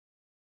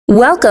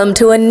Welcome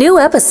to a new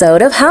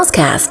episode of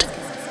Housecast.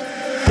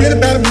 Been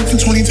about a month and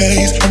 20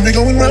 days. I've been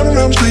going round and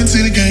round playing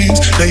city games.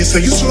 Now you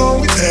say you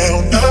slow me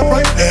down, not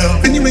right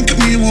now. Then you make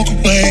me walk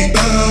away.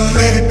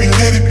 Let it be,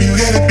 let it be,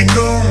 let it be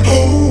known.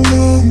 Hold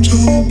on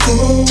to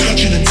go.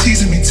 Touching and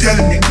teasing me,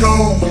 telling me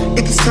no.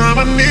 But this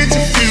time I need to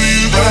feel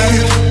you. Ride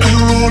it,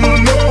 I'm all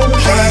alone.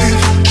 Ride it,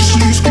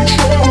 just lose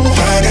control.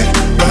 Ride it,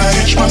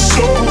 catch my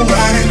soul.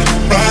 Ride it,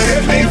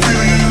 make me feel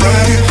you.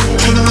 Ride it,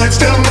 turn the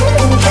lights down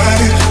low.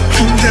 Ride it,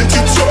 from head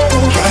to toe.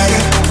 Ride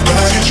it,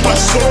 catch my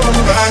soul.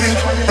 Ride it,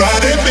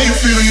 make me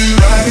feel you.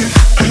 Ride it,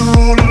 I'm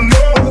all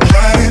alone.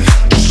 Ride it,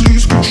 just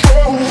lose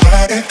control.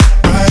 Ride it,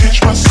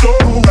 catch my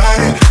soul.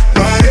 Ride it,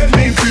 make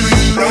me feel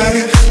you. Ride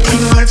it, turn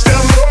the lights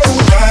down low.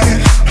 Ride it,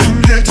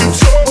 from head to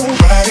toe.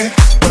 Ride it,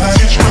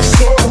 catch my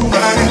soul.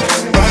 Ride it,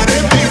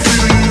 make me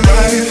feel you.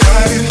 Ride it,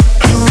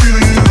 I feel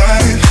you.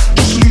 Ride it,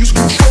 just lose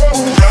control.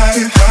 Ride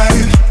it, I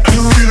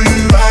feel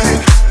you. Ride it,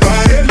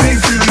 make me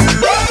feel you.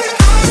 Ride it,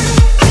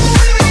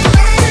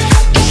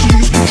 just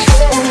lose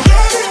control.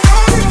 Ride it,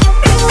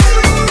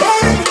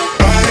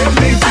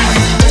 make me feel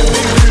you.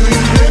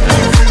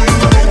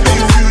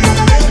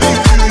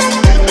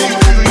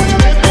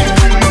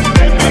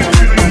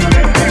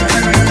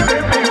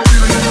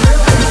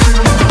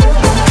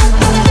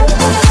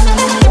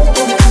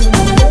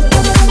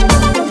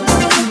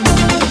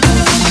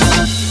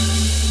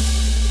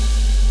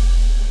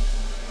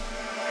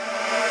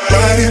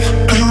 Ride it,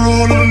 I'm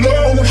all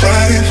alone.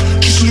 Ride it,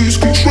 just lose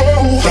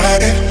control.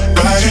 Ride it,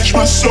 catch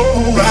my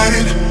soul. Ride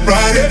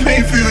it, make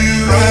me feel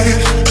you. Ride it,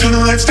 turn the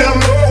lights down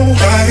low.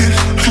 Ride it,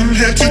 from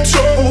head to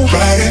toe.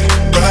 Ride it,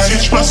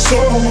 catch my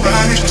soul.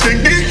 Ride it,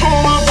 take me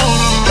home. I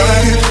wanna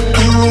ride it,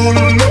 I'm all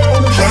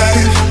alone. Ride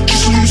it,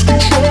 just lose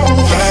control.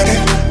 Ride it,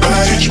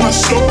 catch my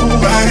soul.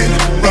 Ride it,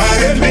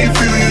 make me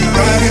feel you.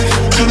 Ride it,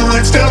 turn the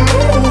lights down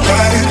low.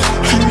 Ride it,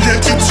 from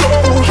head to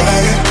toe.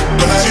 Ride it,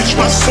 catch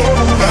my soul.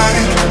 Ride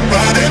it,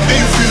 make me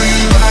feel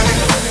you. Ride it,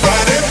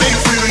 make me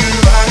feel you.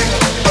 Ride it,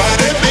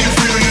 make me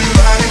feel you.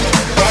 Ride it,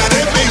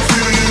 make me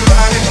feel you.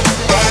 Ride it,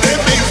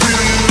 make me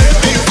feel you. Let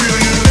me feel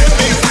you. Let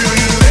me feel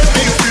you. Let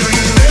me feel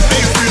you. Let me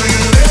feel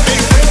you.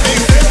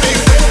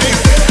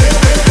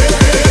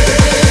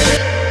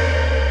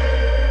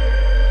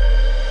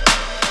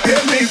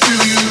 Let me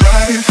feel you.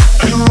 Ride it,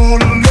 I'm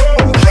all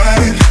alone.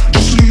 Ride it,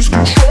 just lose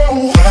control.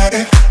 Ride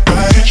it,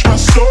 catch my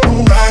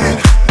soul. Ride it,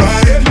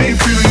 make me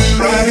feel you.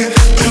 Ride it,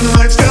 turn the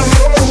lights down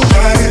low.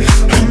 Ride it,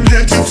 from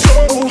head to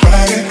toe.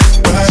 Ride it,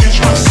 catch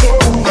my soul.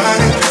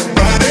 Ride it,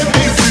 make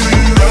me feel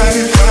you. Ride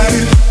it,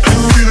 I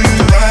feel you.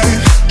 Ride it,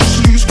 just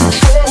lose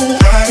control.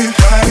 Ride it,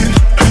 I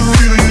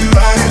feel you.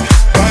 Ride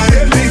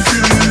it, make me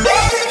feel you.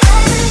 Ride it,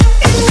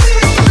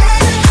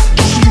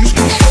 just lose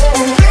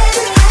control. Ride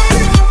it,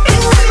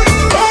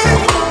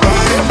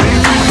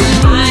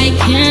 I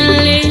can't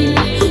live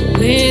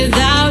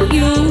without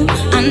you.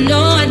 I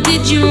know I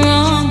did you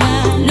wrong. I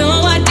know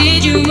I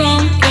did you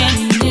wrong,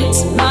 and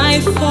it's my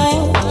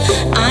fault.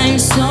 I'm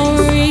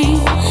sorry.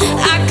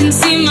 I can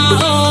see my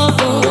whole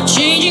world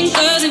changing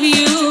 'cause of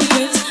you.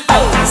 It's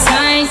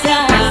signs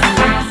that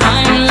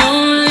I'm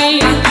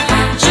lonely.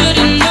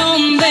 Should've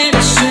known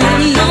better.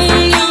 Should've known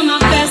you're my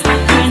best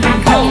friend.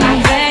 Come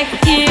back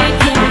here,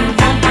 give me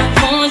one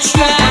more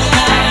try.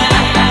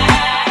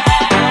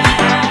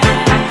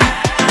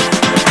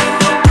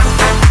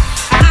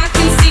 I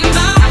can see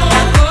my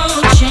whole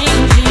world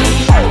changing.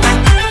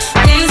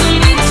 There's no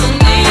need to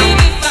leave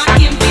if I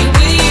can be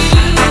with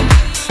you.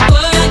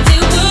 What I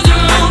did was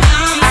wrong,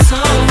 I'm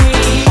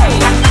sorry.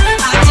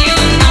 I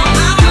didn't know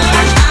how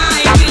much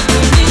I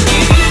really missed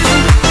you.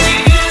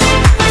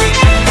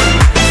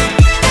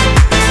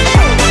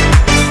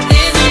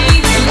 There's no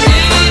need to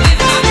leave if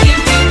I can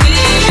be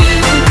with you.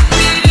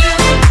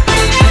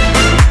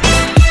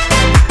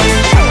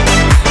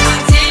 I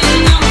didn't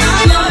know how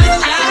much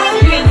I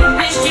really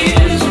missed you.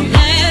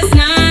 Last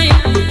night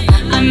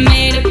I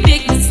made a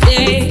big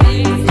mistake.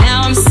 Now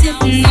I'm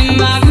sitting in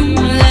my room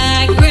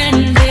like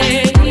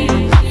granddad,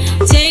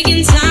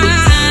 taking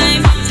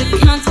time to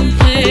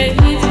contemplate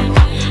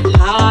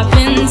how I've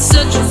been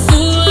such a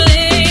fool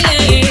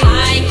lately.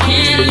 I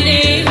can't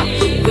live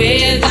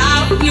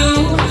without you.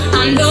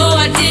 I know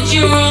I did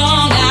you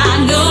wrong. I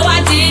know I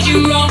did you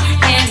wrong,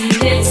 and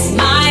it's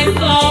my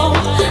fault.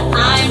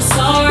 I'm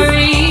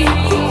sorry.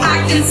 I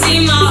can see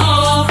my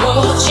whole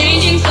world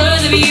changing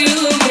 'cause of you.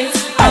 It's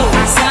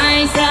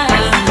signs that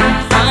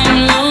I'm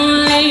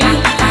lonely.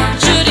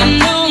 Should've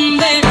known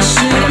better.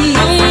 Should've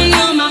known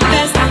you're my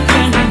best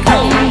friend.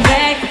 Come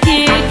back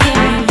here, give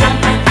me one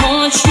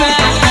more try.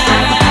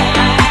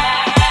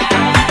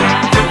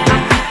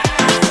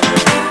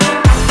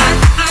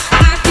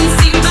 I can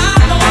see my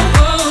whole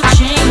world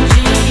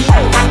changing.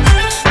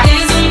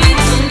 There's no need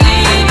to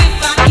leave if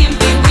I can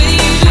be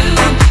with you.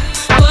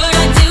 What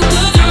I did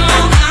was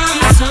wrong, I'm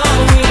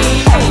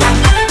sorry.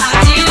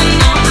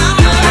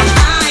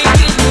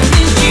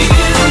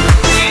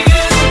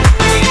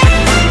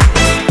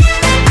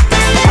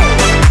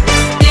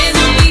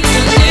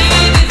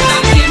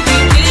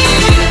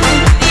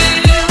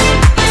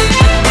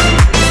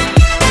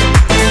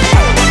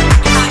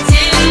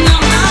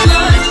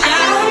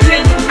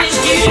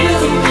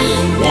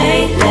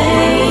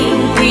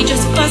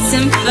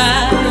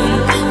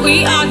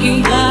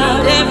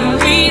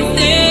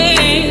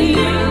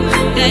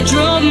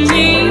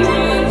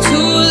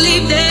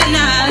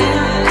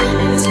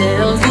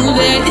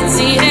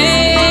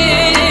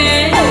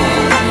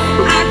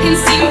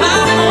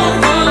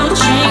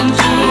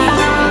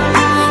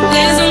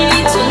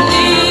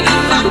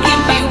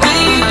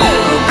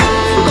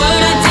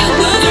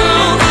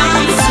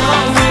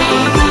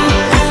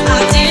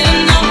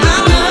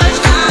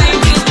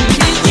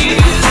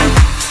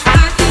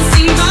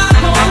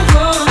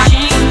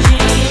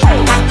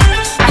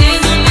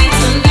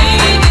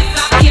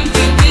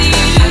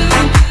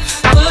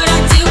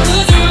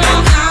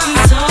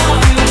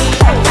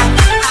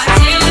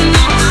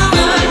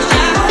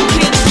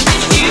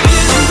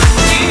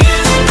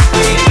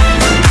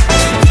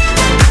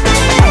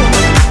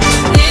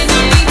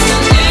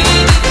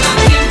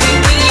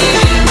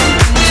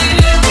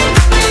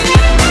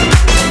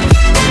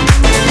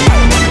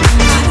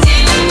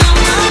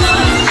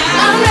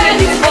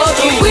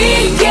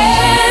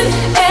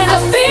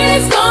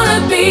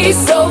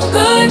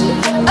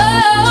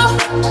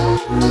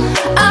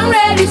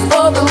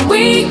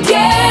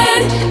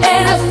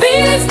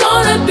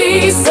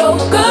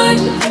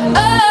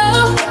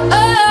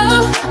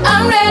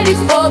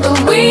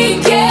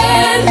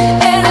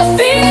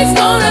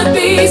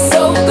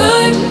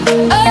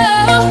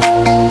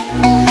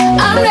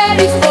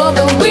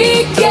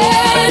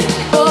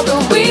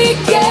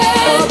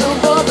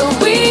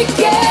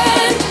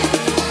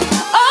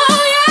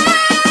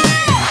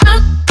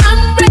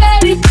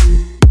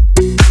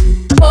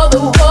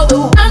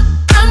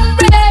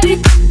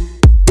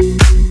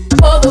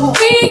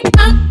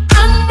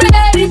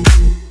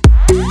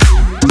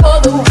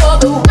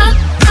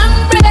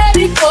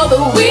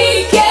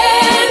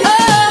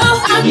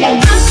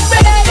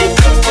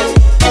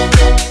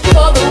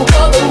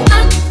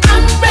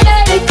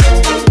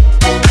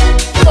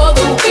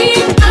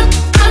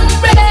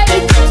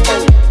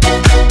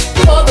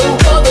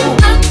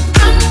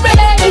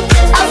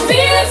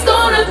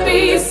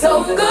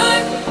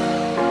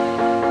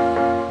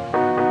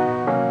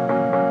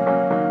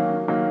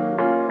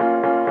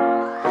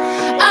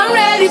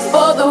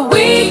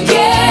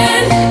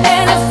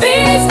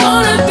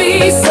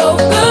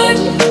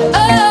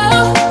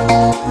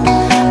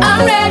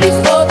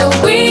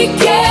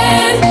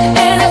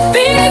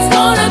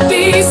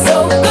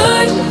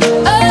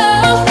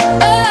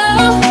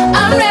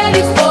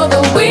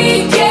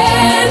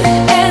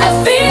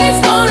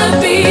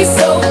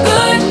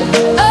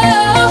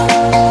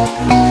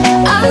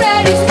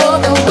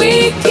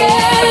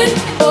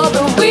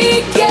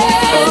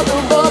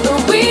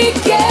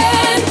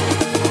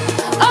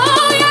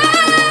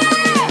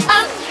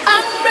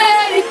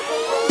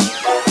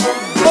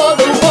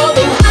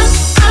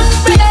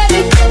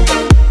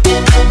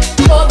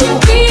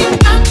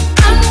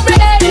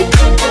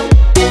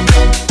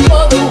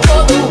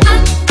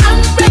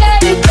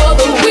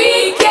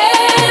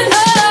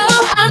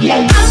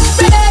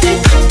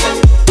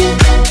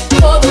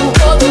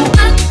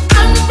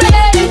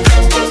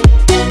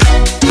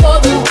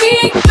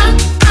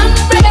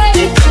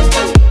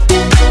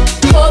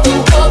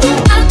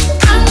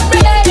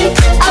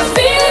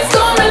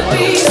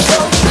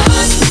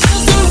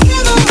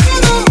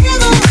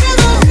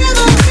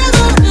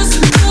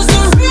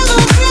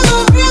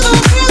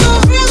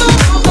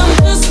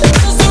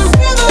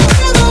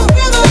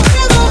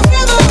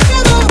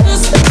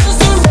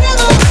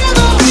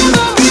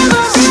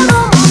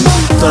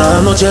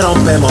 noche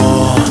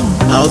rompemos,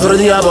 a otro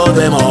día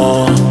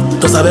volvemos.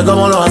 Tú sabes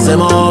cómo lo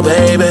hacemos,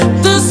 baby.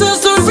 This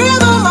is the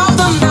rhythm of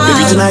the night.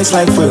 Baby, tonight's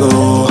like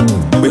fuego.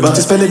 We about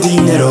to spend the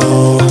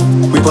dinero.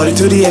 We party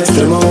to the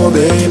extremo,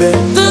 baby.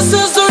 This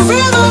is the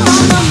rhythm of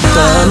the night.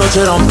 Toda la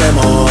noche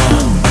rompemos,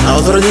 a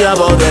otro día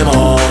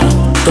volvemos.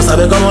 Tú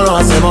sabes cómo lo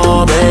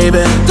hacemos, baby.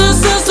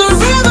 This is the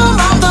rhythm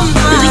of the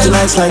night. Baby,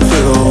 tonight's like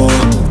fuego.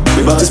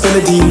 We about to spend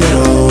the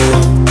dinero.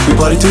 We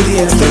party to the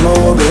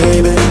extremo,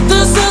 baby.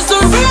 This is the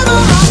rhythm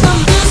of the night.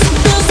 This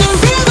is the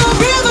rhythm,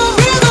 rhythm,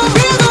 rhythm,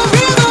 rhythm,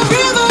 rhythm,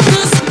 rhythm.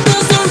 This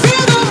is the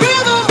rhythm,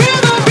 rhythm,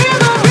 rhythm,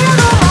 rhythm,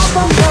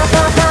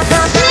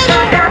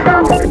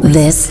 rhythm.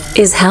 This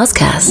is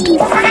Housecast.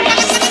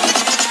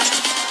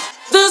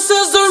 This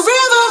is the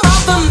rhythm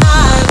of the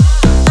night,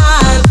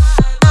 night,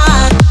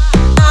 night,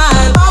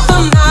 night, of the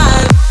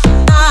night,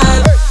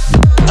 night.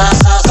 This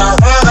is the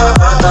rhythm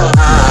of the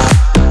night,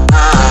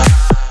 night,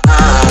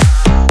 night,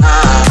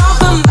 night, of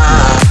the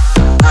night,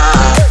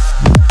 night.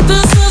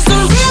 This is the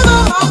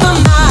rhythm of the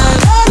night,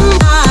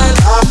 night,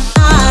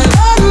 night,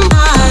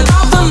 night,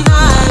 of the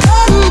night,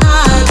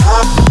 night.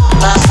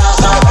 This is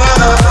the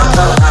rhythm of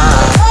the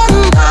night,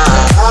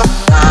 night,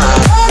 night,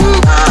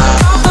 night,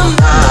 of the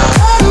night,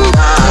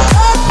 night.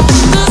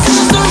 This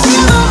is the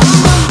rhythm of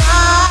the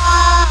night.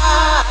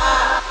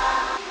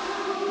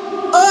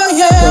 Oh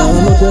yeah. Toda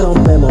la noche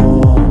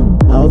rompemos,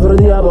 a otro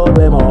día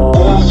volvemos.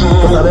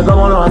 Tú sabes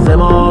cómo lo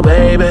hacemos,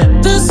 baby.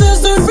 This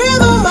is the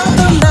rhythm of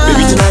the night.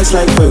 Baby, tonight's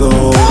like fuego. We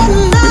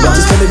about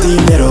to spend the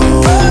dinero.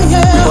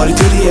 We party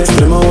to the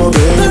extremo,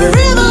 baby.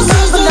 This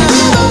is the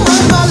rhythm of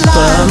my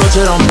Toda la life.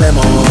 noche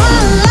rompemos, a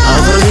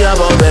otro día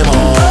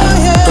volvemos.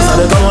 Tú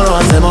sabes cómo lo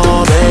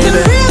hacemos,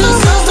 baby.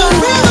 This is the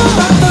rhythm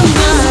of the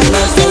night. This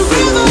is the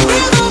rhythm,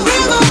 rhythm,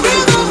 rhythm,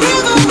 rhythm,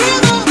 rhythm,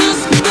 rhythm. This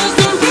is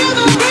the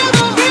rhythm,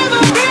 rhythm, rhythm,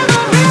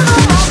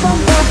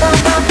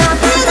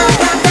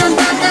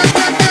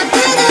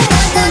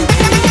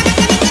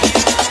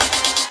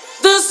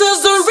 This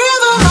is the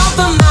rhythm of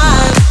the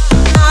night,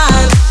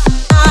 night,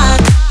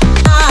 night,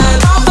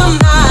 night, of the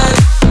night,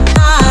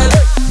 night.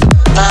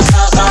 This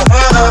is the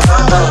rhythm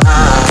of the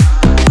night,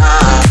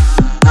 night,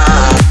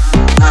 night,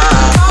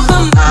 night, of the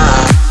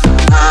night,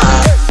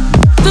 night.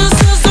 This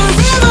is the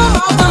rhythm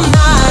of the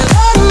night,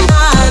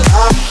 night,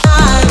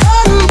 night,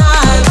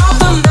 night, of the night, night. This is the rhythm of the night, night, night, night, of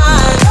the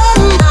night,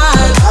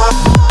 night.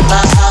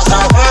 This is the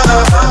rhythm of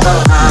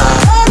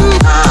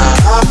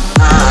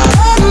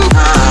the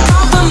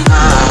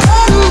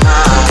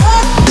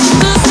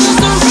night.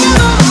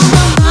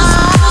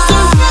 This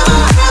is the rhythm,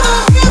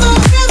 rhythm,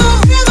 rhythm,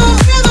 rhythm,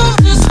 rhythm.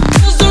 This is the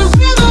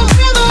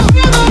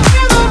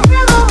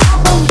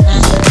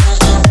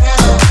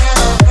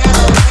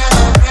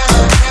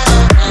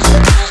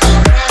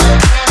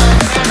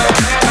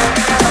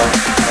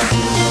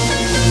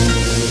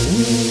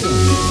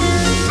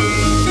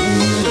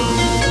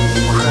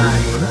rhythm,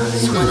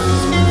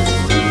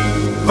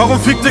 rhythm, Warum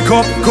fickt der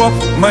Kopf?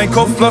 Mein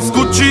Kopf blass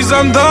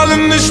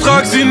Gucci-Sandalen. Ich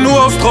trag sie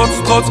nur aus Trotz.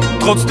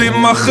 Trotzdem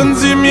machen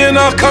sie mir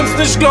nach. Kannst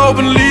nicht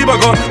glauben, lieber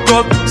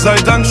Gott. Sei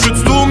Dank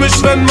schützt du mich,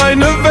 wenn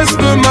meine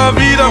Wespe mal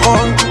wieder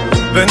rollt.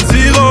 Wenn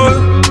sie rollt.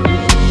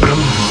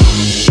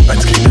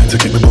 1 gegen 1, er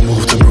geht mit Bombe,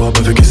 ruft sein Bro,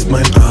 aber vergisst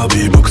mein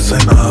Abi. Boxt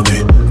sein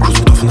Abi, cruise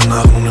mit offenen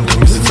Haaren und nimmt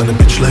mich seine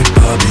Bitch like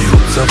Barbie.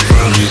 Hut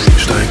Safari,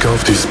 steig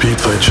auf die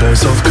Speedfight,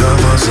 scheiß auf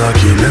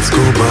Kawasaki. Let's go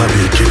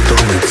Barbie, kick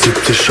doch mit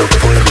 70 auf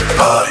volle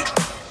Party.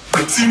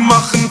 Sie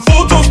machen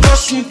Fotos,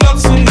 Taschen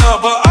platzen,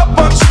 aber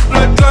Apache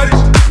bleibt gleich.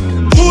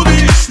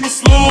 Rudi, ich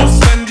muss los,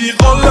 wenn die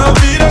Roller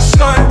wieder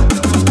schreien.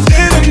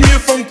 Reden mir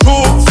von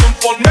Koks und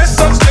von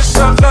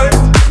Messerstecherei.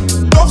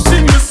 Doch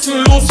sie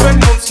müssen los, wenn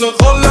unsere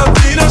Roller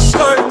wieder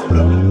schreien.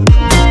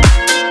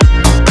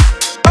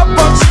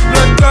 Apache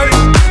bleibt gleich.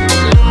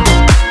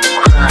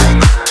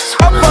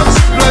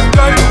 Apache bleibt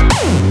gleich.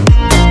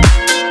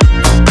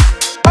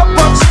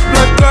 Apache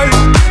bleibt gleich.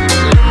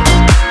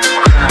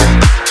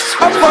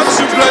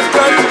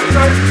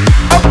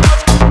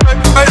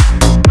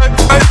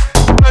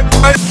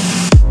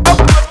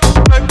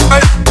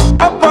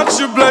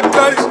 Apache bleibt gleich. Apache bleibt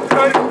gleich.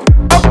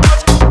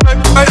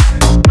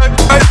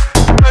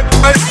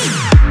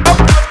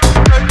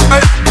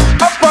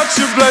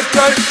 Apache bleibt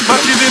gleich. Mach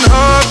dir den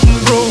harten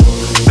Bro.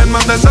 Wenn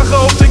man der Sache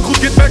auf den Grund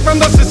geht, merkt man,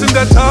 das ist in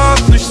der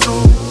Tat nicht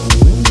so.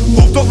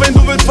 Ruf doch, wenn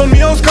du willst, von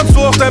mir aus kannst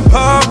du auch dein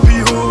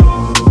Papi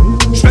holen.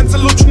 Schwänze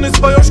lutschen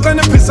ist bei euch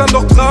keine Pissern,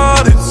 doch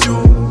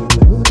Tradition.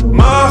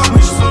 Mach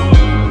nicht so.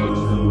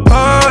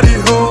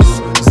 Partyhaus.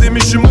 Seh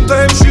mich im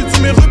Unterhemd, schiel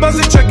zu mir rüber,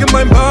 sie checken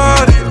mein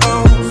Body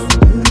aus.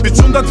 Bitch,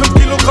 105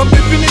 Kilogramm,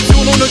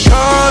 Definition ohne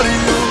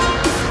Cardio.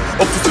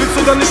 Ob du's willst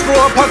oder nicht, Bro,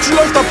 Apache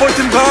läuft ab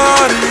heute im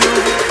Radio.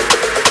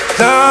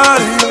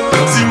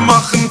 Sie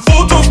machen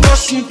Fotos,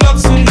 Taschen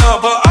platzen,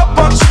 aber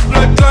Apache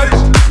bleibt gleich.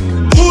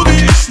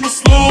 Rudi, ich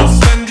muss los,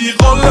 wenn die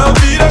Roller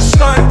wieder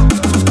schreien.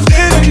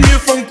 Reden mir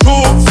von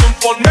Koks und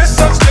von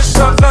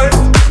Messerstecherei.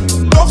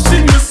 Doch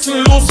sie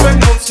müssen los, wenn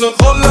unsere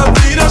Roller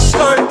wieder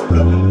schreien.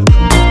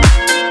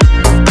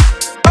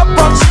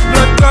 Apache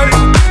bleibt gleich.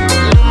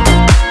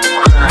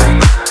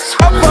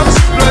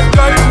 Apache bleibt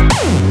gleich.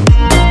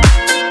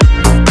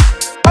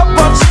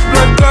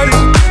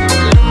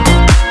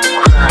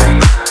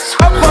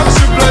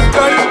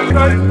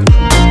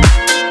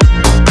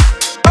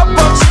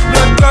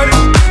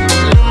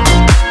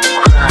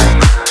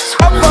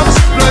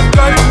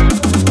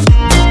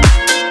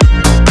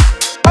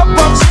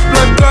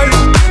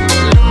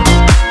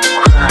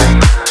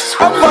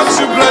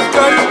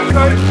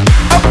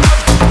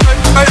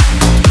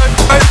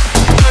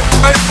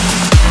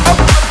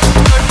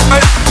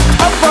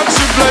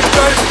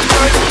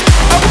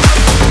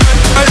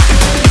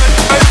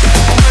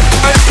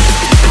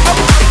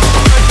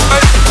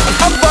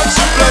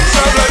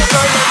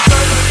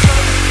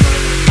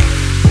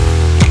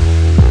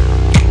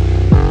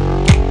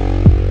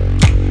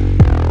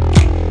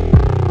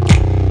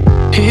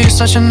 He's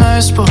such a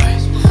nice boy,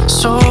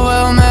 so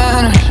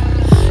well-mannered.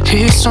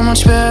 He's so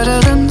much better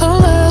than the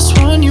last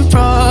one you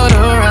brought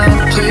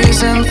around.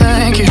 Please and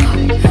thank you,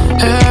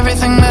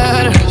 everything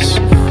matters.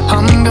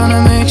 I'm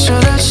gonna make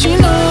sure that she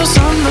knows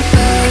I'm the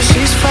best.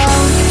 She's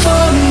found the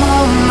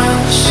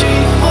moment she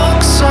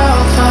walks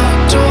out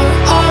that door.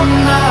 I'm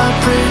not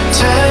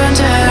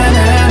pretending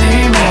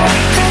anymore.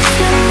 If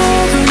your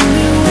mother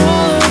knew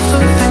all of the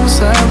things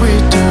that we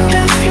do.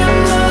 If your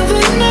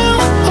mother knew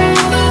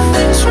all the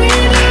things we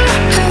do.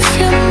 If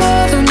your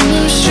mother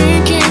knew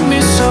she'd keep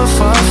me so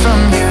far from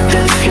you.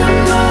 If your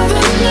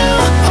mother knew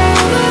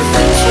all the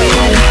things we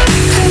do.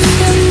 If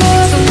your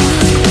mother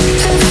knew,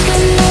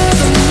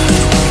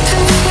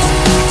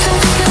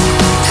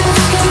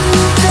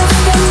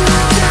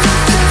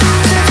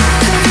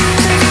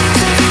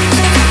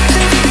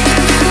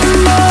 if your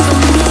mother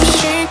knew,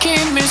 she'd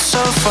keep me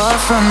so far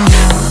from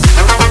you.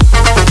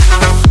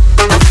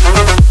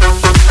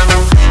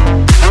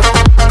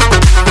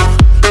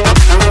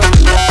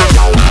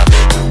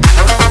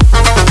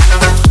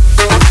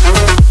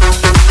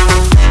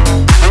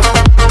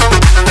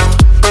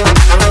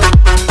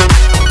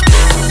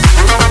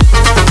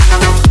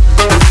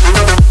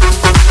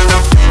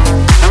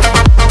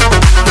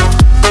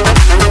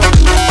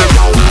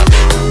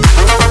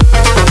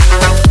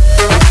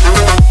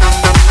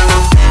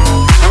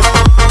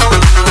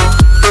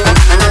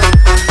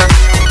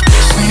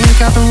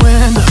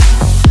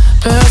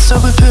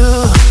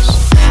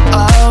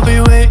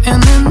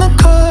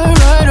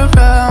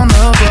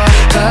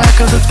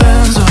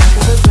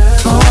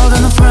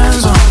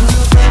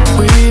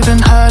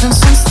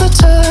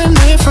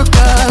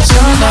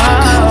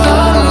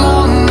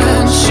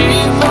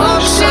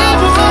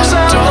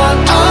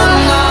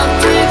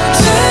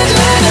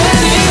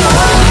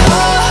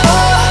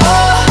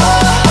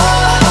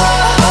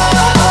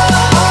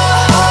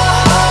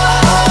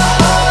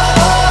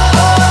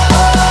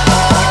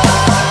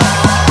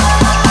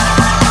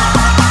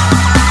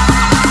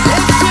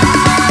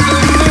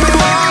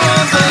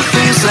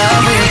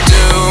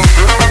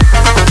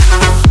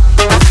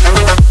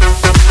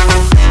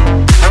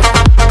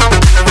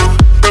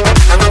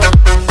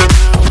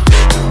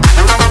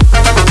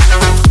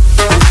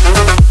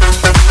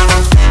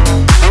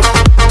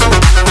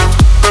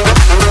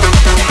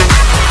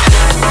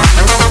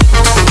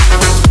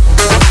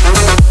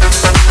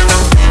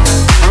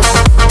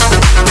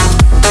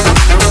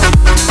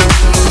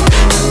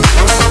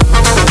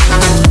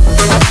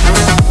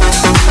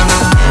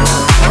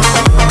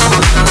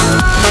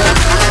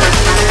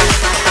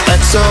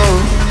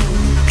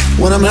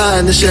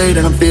 In the shade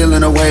and I'm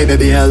feeling away,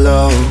 baby,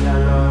 hello.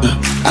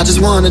 I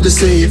just wanted to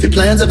see if your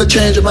plans ever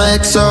change with my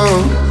XO.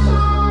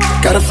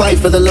 Gotta fight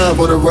for the love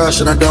or the rush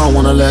and I don't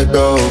wanna let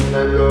go.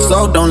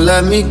 So don't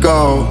let me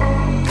go.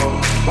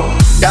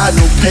 Got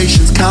no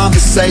patience,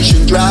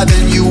 conversation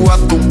driving you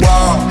up the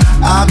wall.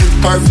 I'm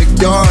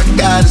imperfect, you're a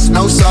goddess,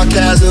 no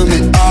sarcasm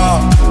at all.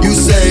 You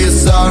say you're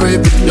sorry,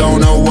 but don't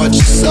know what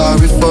you're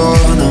sorry for.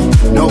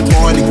 No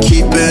point in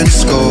keeping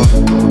score.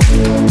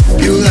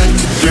 You like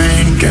to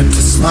drink and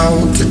to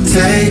smoke to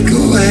take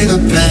away the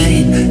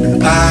pain.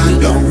 And I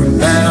don't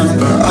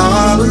remember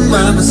all of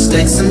my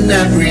mistakes and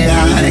every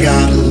high.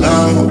 Got a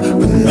low,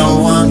 but no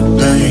one to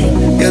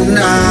blame. You're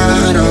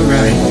not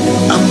alright,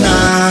 I'm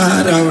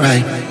not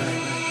alright.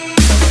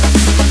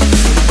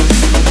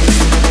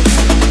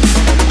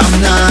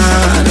 I'm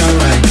not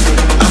alright,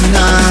 I'm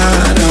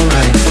not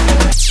alright.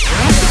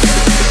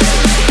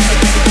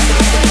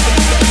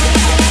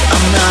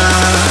 I'm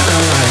not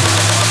alright,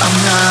 I'm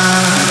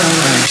not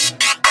alright.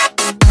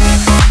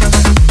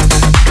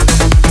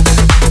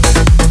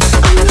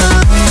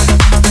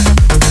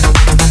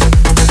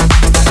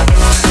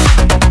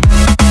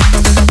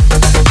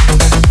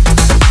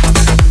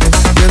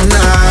 You're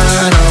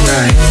not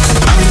alright,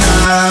 I'm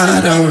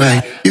not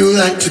alright. You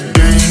like to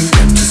drink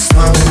and to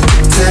smoke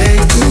to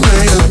take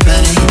away the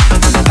pain.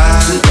 I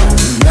don't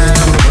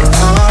remember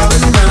all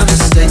of my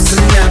mistakes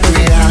and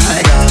every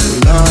I got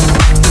alone.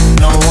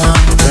 No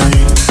one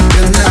blame.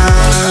 You're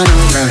not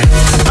alright,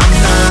 I'm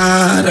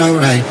not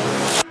alright.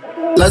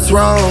 Let's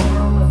roll.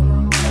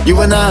 You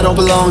and I don't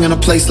belong in a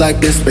place like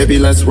this, baby,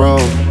 let's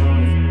roll.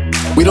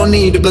 We don't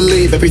need to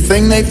believe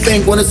everything they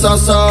think when it's all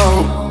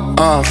so.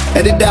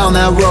 Headed down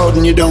that road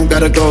and you don't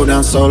gotta go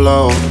down so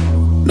low.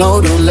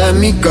 No, don't let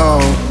me go.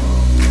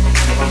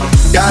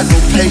 Got no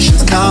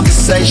patience,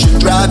 conversation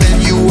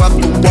driving you up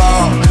the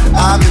wall.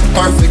 I'm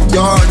imperfect,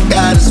 you're a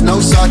goddess, no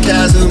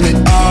sarcasm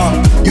at all.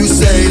 You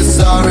say you're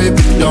sorry,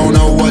 but don't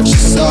know what you're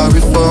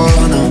sorry for.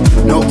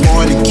 No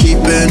point in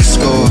keeping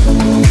score.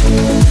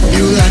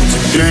 You like to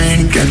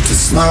drink and to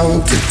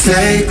smoke to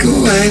take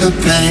away the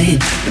pain.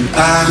 And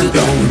I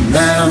don't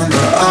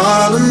remember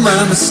all of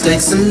my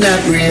mistakes and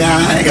every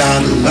high.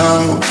 Got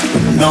low,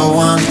 but no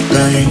one to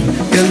blame.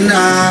 You're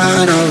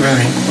not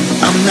alright,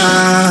 I'm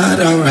not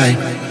alright.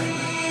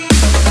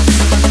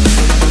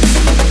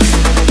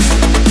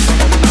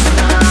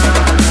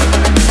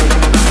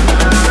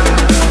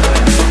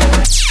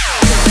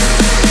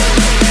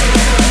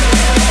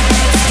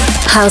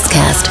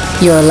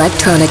 Housecast, your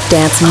electronic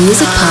dance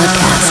music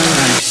podcast.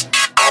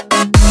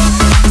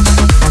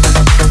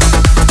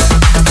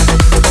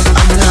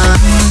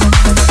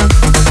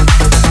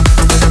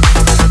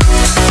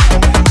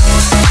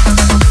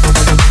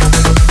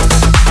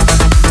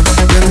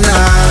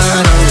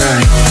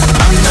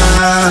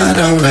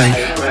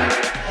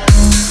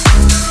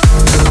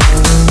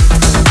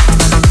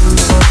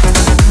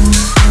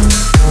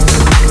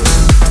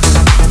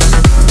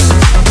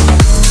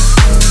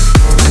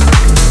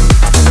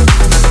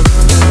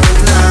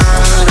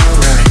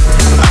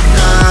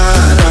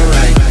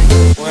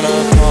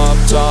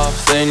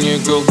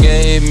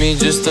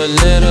 Just a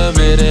little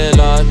bit of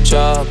la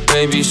chop.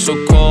 Baby so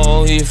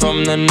cold, he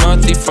from the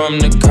north, he from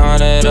the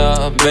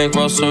Canada.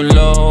 Bankroll so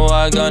low,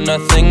 I got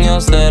nothing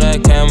else that I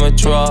can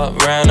withdraw.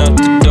 Ran up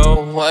the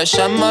dough, I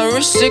shot my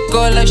wrist, it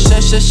go like sha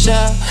sha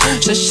sha,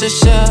 sha sha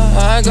sha.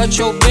 I got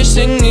your bitch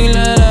singing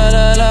la la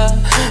la la,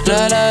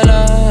 la la la.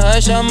 I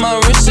shot my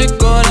wrist, it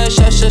go like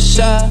sha sha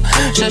sha,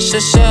 sha sha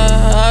sha.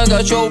 I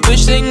got your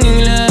bitch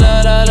singing la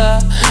la la la,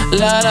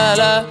 la la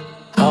la.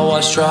 I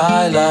was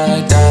try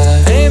like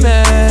that.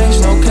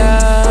 Amex, no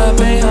cap,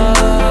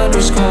 800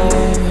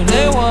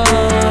 they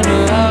wonder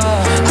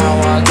how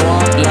I go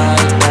up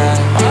like that.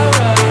 I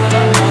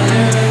ride my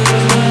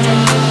lyrics,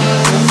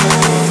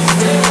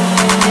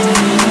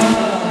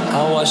 I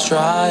was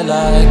try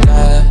like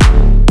that.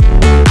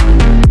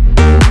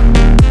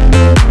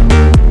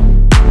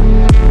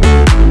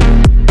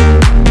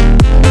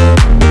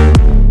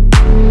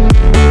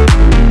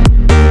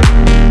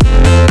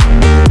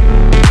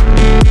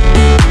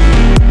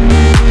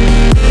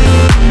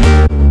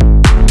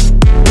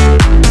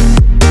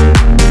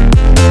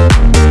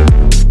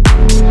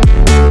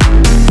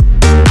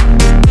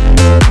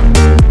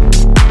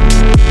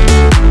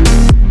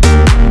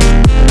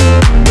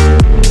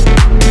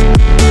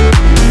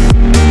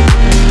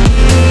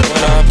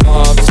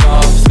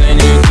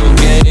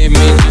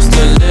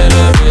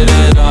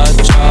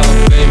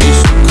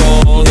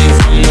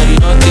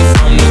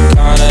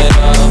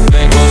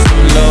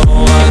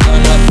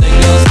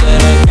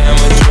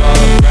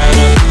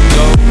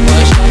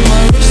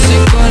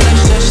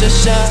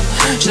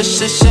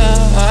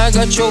 I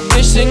got your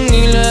bitch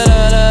singing la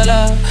la la la,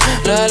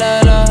 la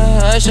la la.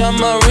 I shot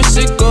my wrist,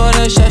 it go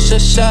like sha sha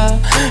sha,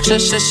 sha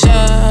sha sha.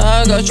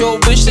 I got your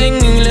bitch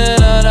singing la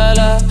la la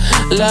la,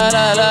 la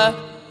la la.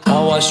 I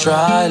was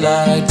try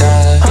like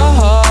that.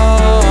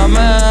 Oh, I'm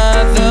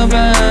at the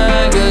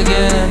bank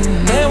again.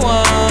 They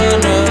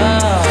wonder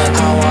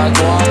how I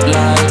go up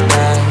like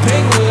that.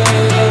 Big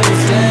wheel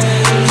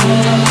flames.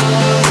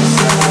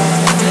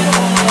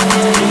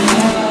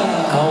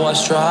 I was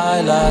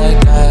try like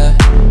that.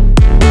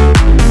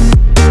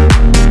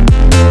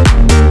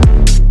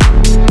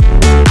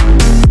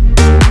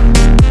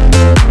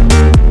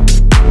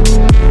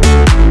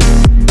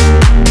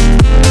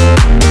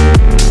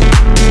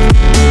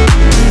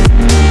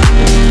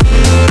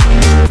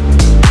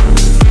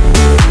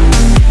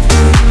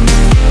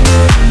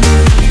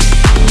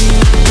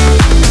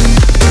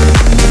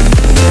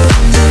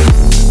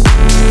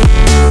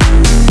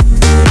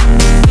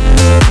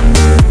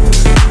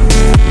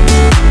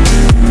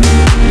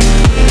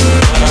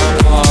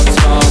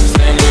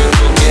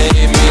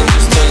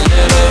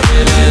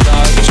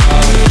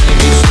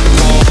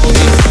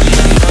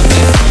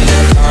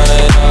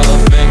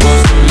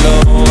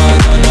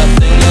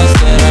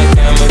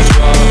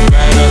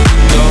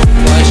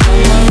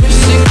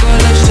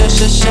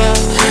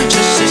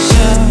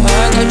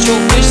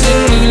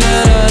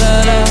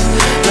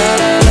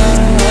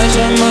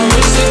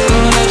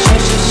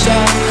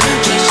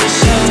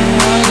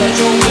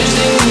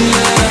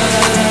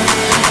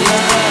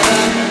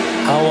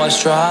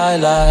 Try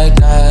like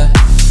that.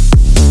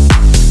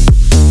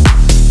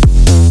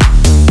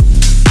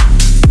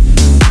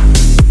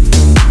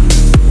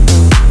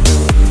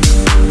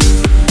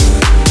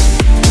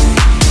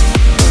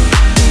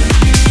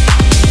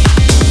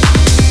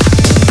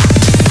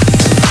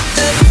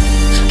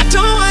 I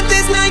don't want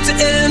this night to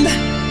end.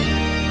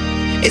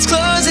 It's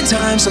closing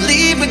time, so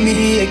leave with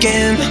me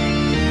again.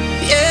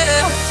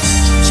 Yeah,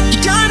 you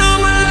got all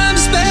my love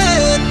to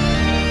spend.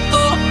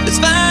 Oh, let's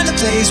find a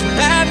place where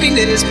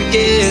happiness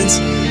begins.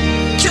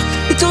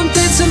 We don't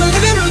dance in the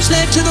living room,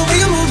 slave to the way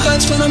you move,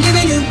 hurts when I'm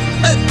giving you.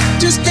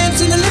 Just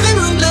dance in the living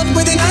room, love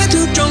with an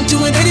attitude, drunk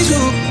to an 80s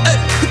groove.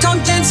 We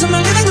don't dance in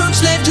the living room,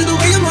 slave to the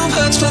way you move,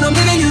 hurts when I'm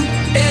giving you.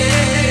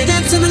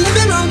 Dance in the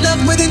living room, love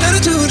with an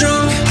attitude,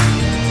 drunk.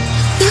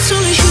 It's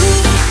only you,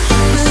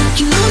 but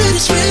you know that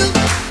it's real.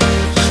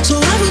 So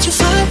why would you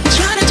fight and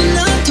try to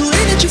deny the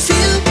way that you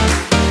feel?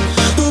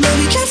 Oh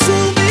baby, can't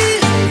fool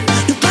me.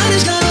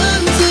 Nobody's got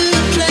other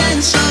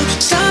plans, so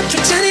stop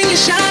pretending you're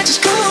shy.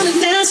 Just come on and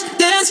dance,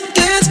 dance,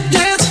 dance,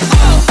 dance.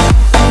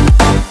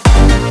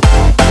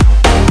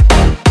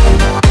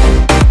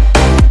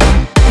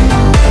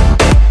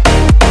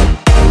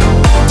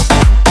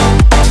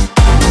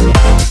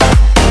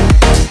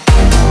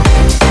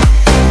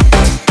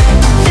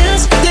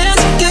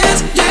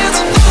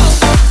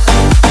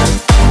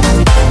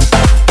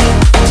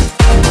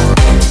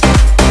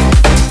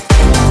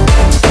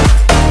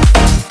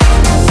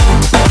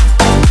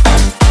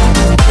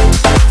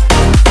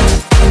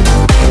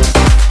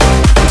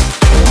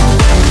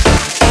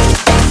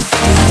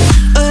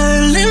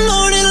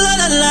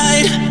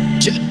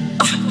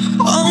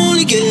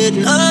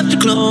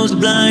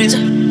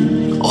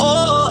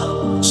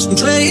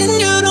 Praying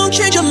you don't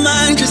change your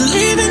mind, cause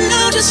leaving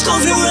now just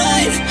don't feel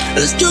right.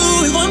 Let's do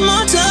it one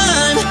more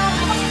time.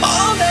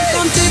 All day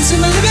I'm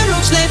dancing in my living room,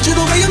 slave to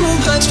the way you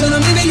move. Hurts when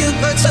I'm leaving you,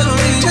 but sorry.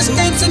 Just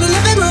dance in the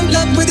living room,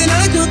 love with an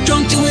attitude,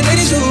 drunk doing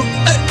ladies who.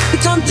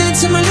 Don't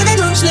dance in my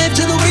living room, slave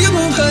to the way you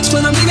move. Hurts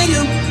when I'm leaving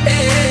you.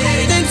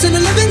 Hey, dance in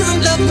the living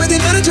room, love with an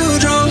attitude,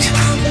 drunk.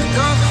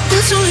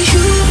 It's only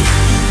you,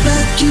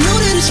 but you know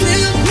that it's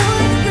real.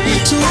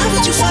 So why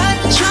would you fight?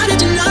 Try to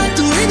deny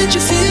the way that you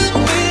feel.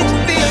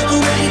 Oh,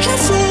 you can't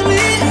fool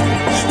me.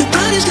 Your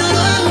body's got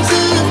all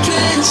the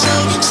plans, so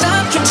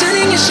stop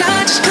pretending you're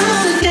shy. Just come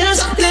on and dance,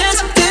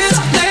 dance, dance,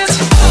 dance.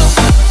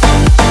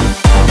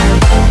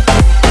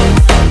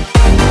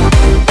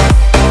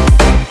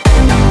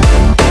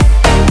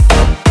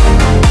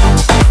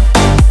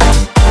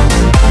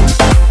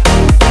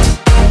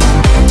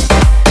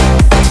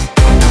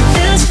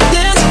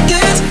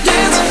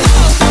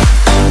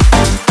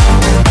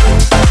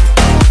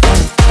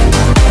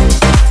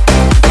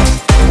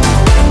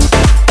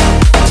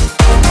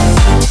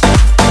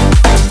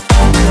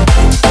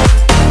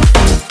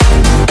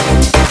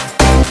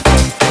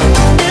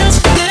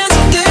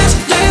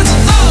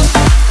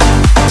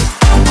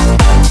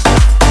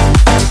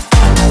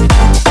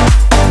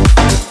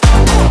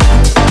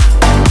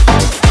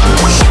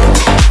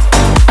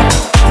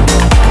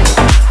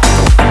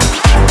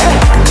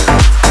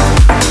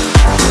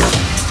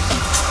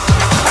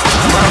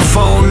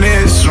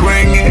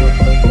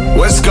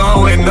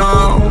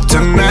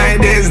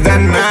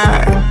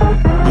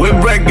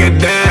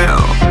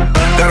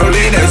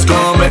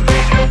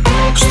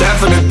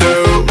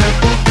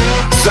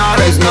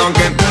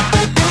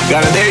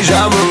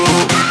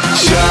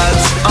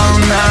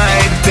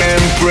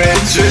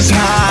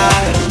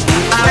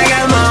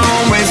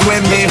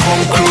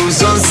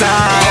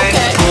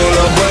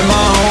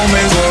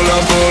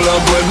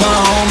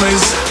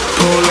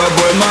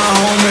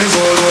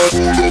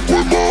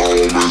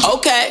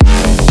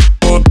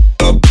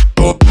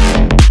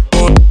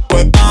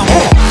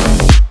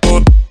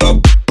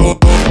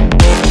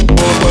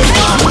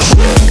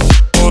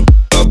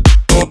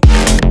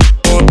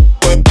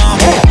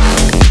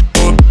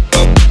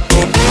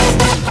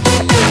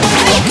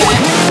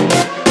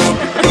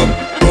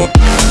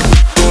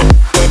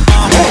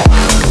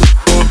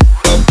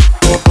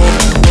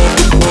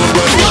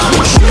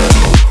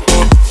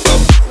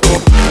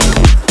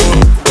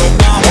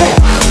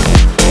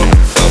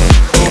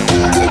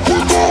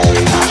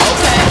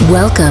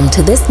 Welcome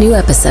to this new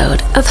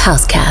episode of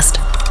Housecast.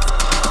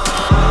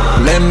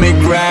 Let me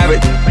grab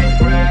it,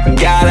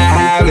 gotta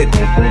have it.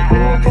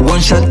 One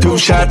shot, two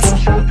shots,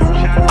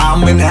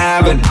 I'm in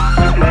heaven.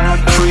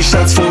 3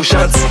 shots, 4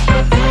 shots,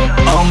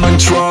 I'm in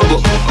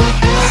trouble.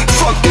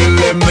 Fuck the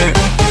limit,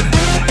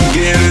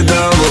 get a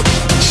double.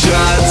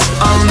 Shots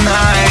all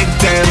night,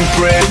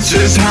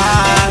 temperatures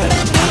high.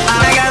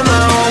 I got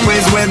my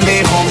homies with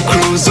me, home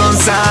cruise on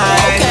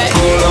side.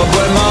 Pull up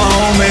with my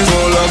homies,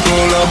 pull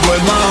up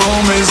with my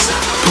homies.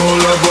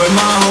 Pull up with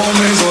my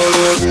homies,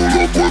 pull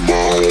up with my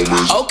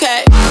homies.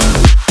 Okay.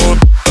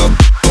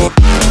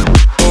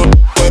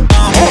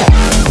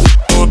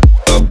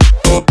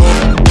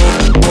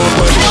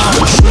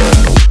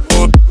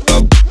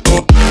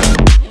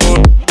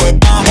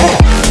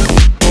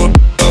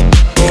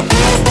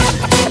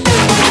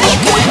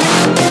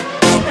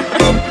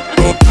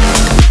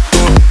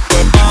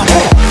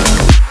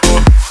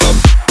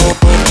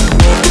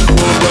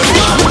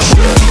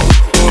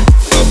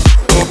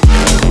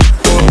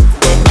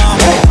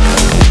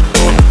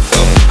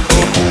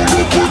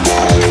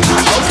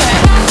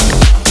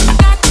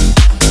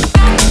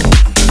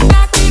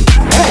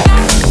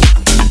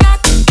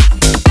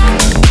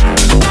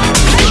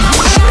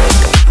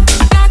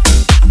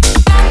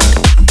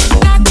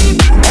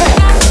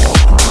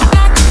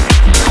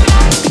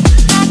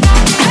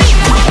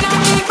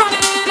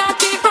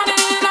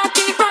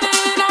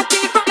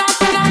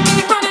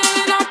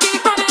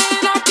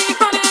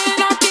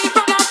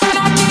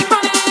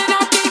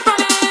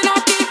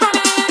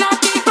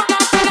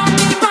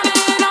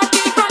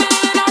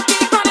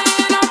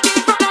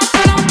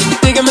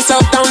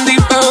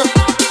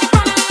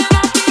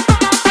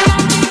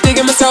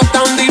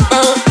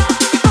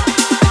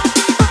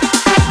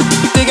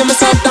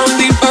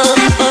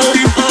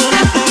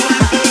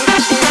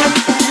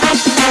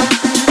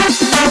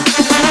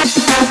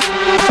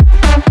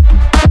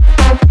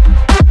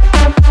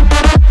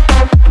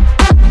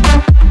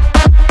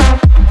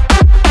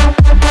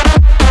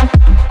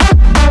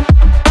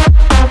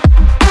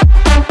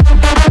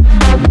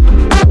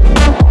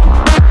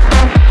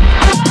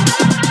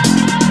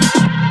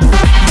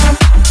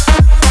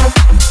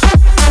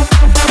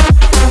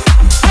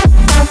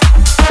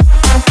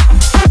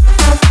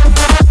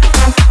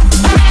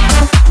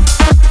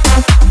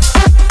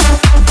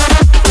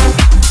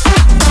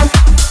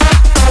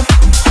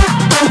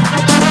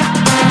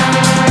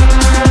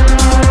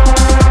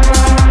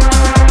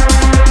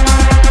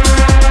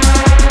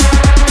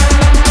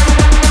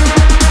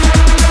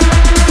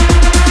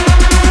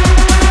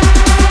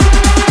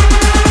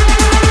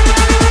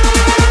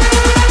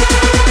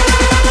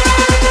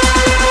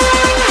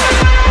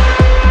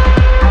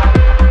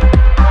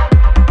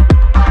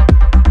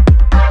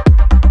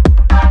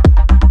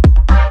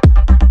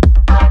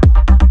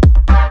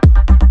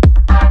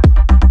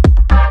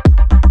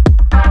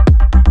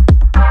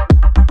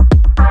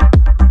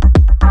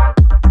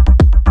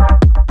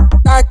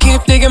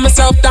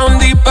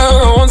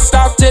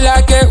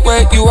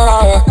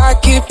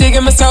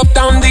 digging myself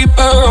down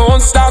deeper. I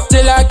won't stop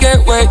till I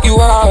get where you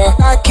are.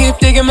 I keep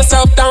digging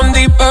myself down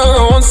deeper.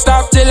 I won't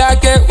stop till I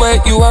get where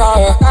you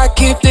are. I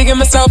keep digging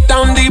myself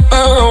down deeper.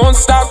 I won't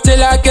stop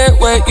till I get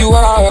where you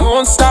are. I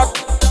won't stop.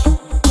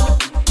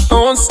 I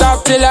won't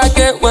stop till I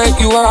get where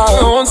you are.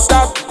 I won't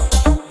stop.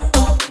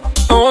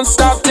 I won't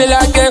stop till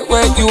I get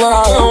where you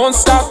are. I won't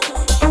stop.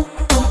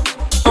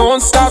 I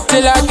won't stop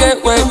till I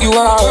get where you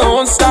are. I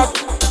won't stop.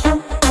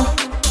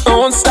 I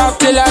won't stop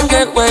till I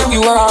get where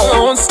you are. I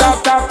won't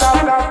stop. I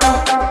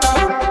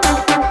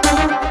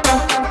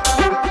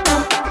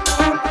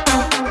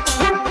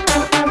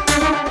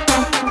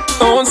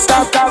won't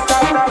stop.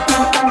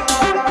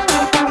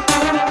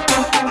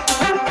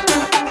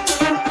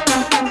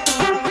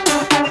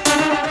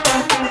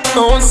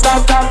 Don't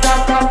stop.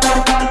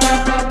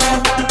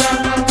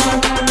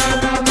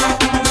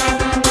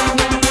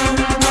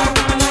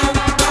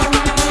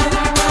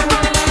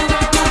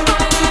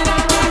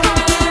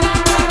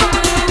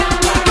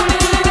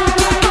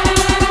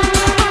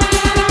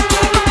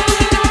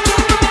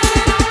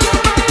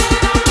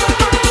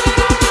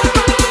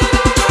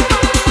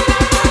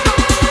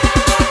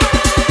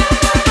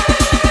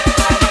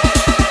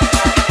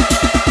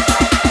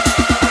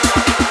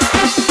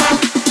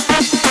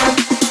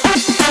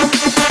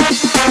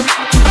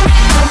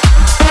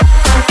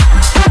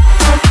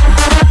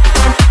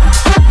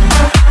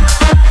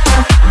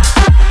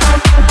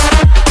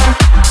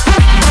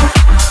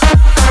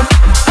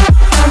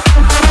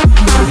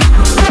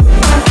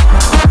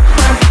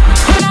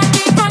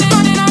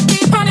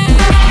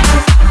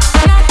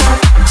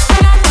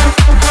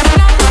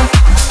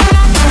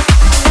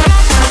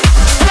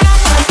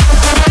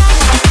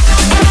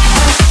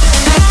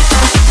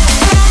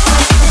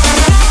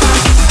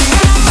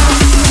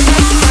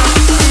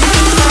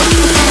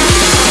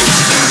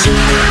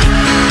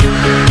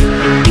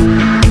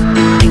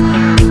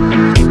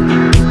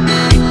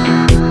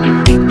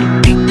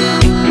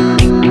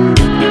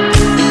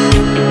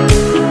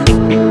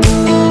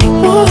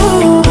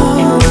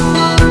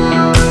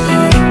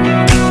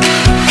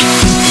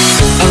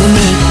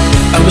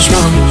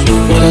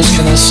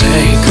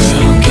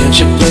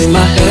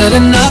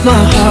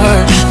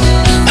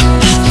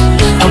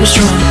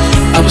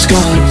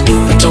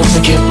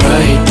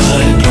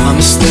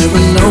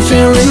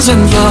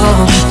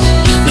 Involved.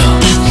 No.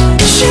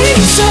 She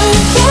said,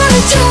 "Why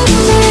tell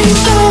me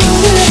all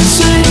this?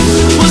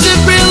 Was it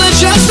real or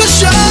just a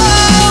show?"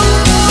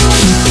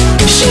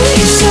 She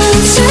said,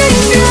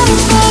 "Save your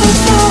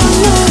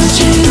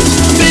apologies,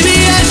 baby.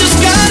 I just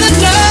gotta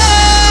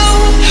know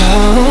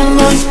how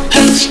long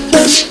has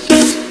this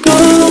been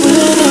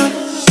going on?"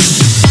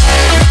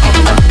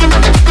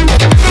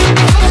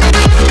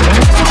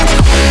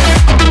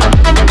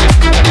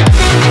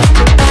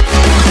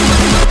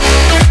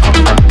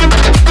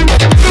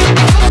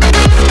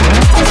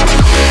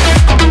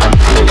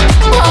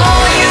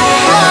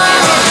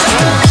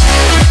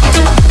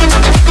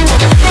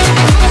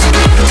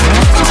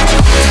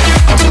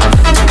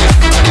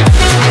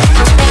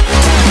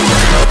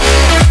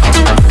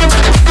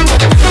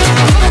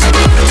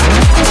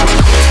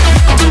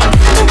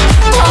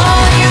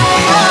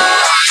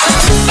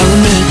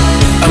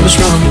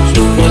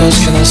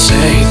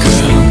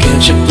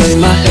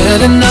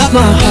 And not my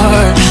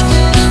heart.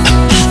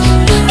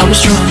 I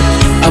was drunk,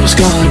 I was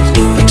gone.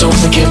 I don't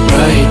make it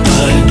right,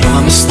 but I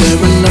promise there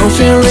were no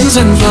feelings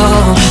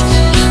involved.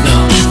 No.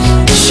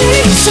 She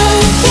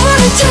said, "Why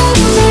tell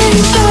me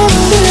all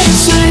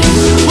this?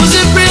 Was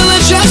it real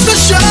or just a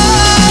show?"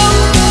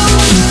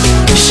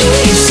 She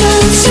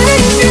said,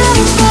 "Save your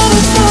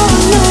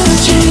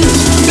apologies,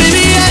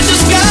 baby. I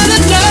just gotta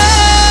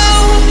know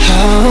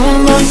how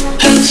long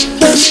has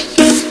this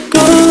been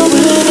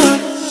going on?"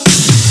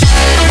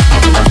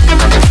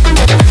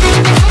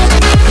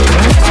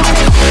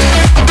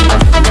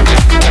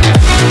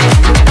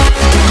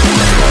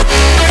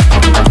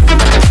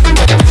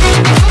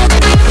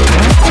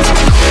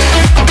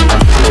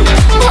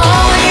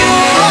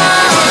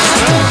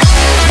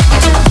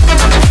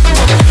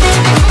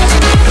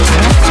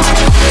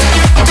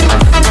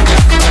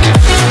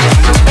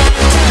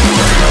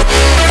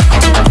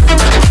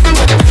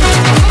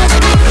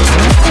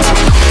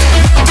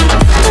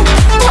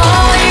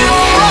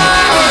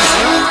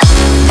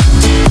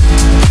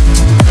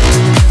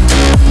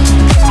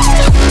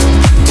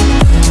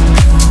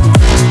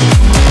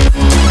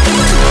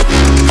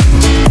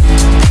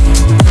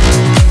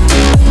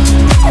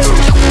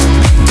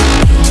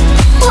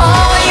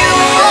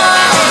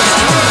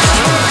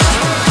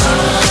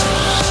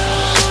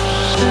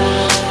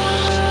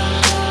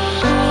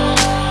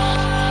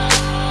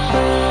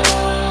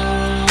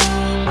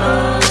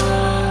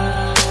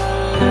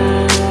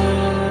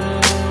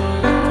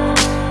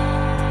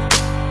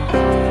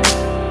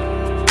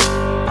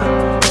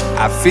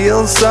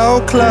 Feel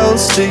so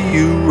close to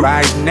you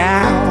right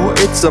now,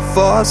 it's a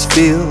force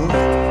field.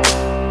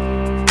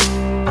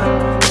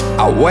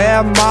 I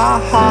wear my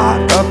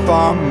heart up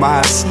on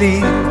my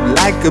sleeve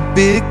like a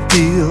big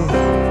deal.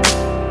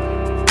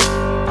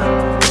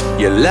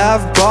 Your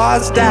love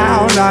pours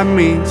down on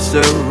me,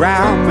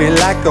 surround me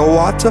like a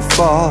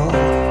waterfall.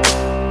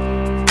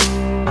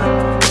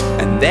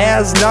 And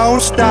there's no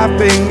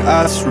stopping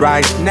us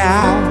right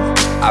now.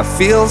 I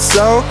feel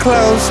so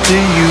close to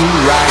you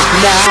right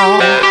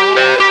now.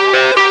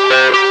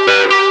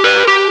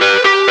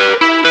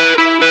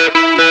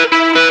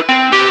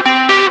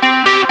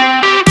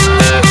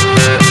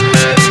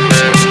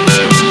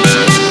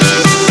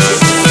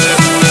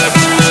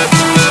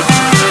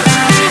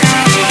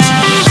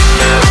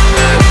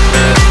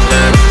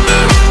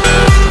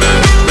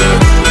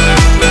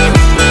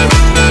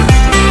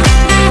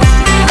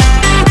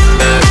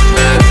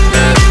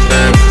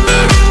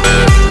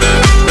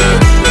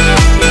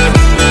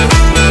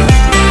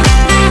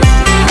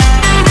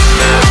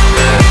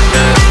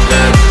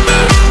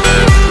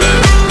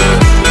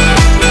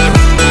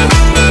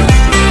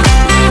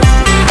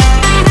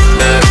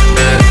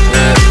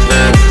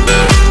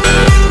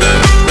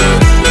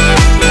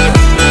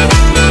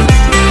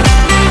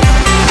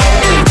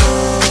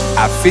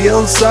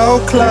 Feel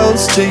so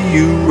close to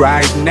you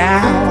right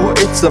now,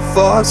 it's a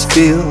force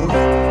field.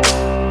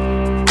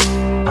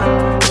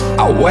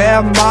 I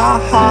wear my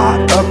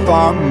heart up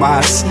on my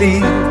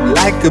sleeve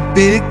like a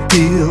big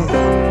deal.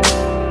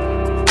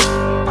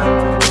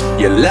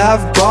 Your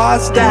love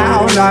pours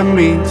down on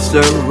me,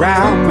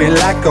 surround me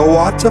like a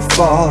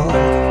waterfall.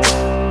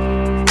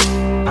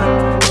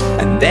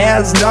 And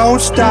there's no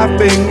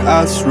stopping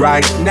us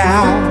right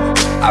now.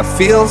 I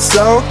feel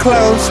so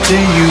close to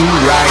you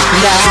right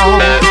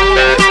now.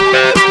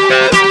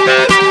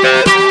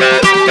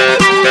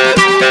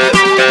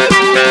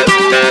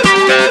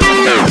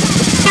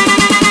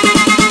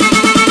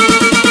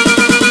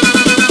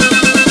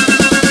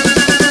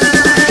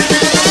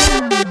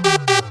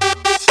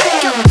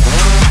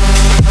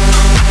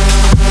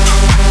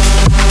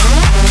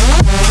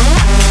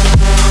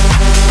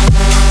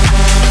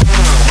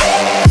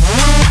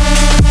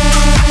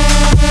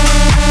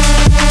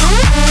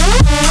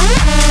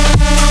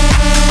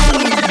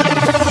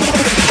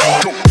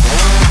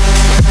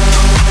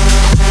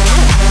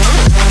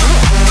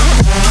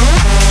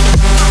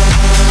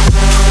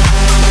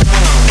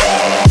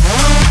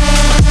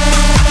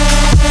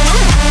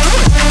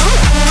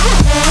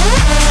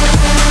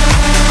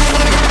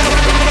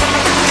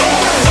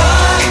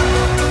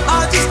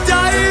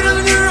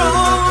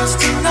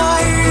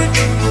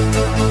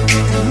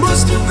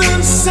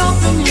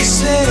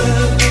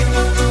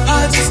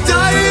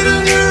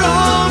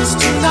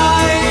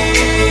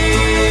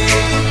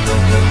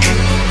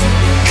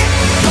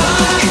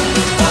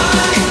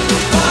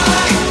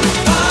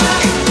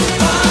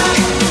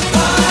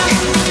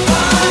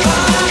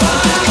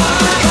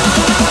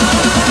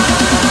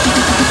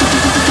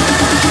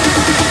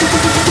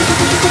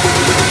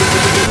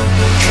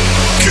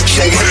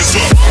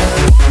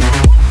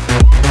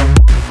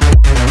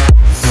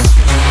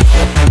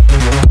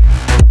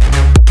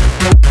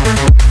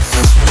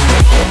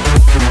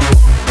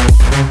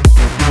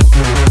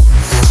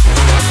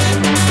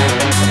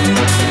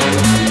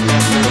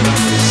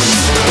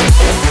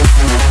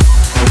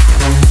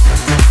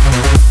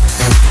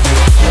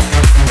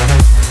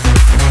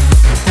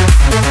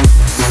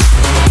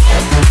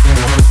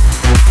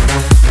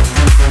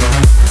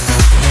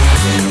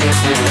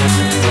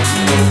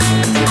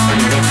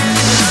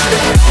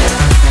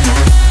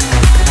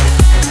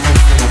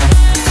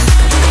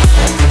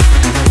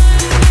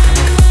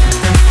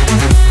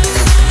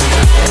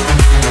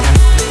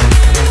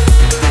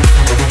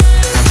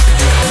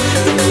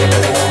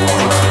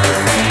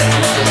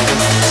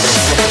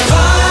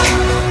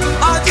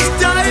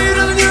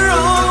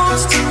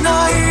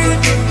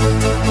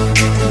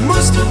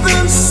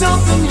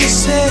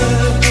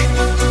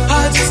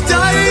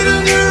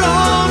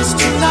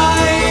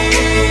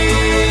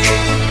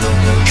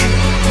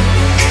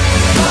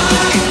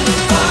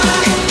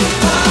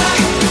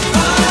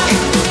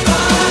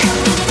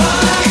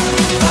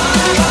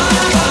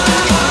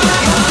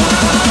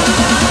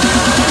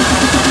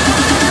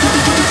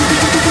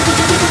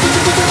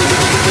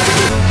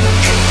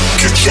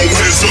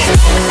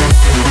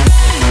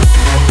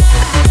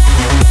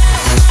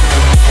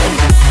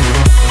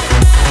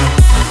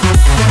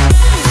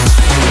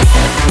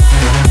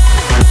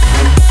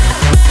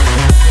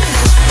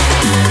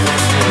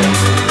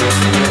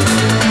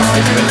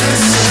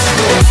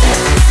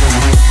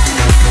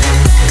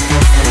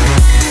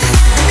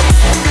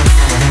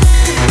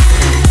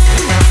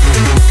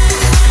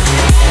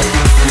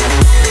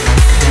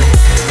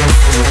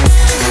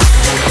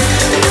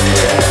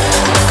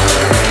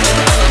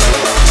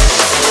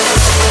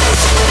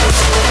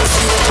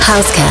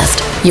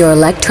 Housecast, your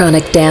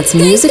electronic dance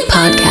music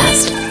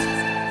podcast.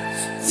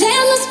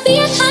 There must be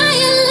a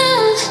higher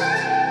love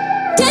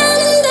down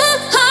in the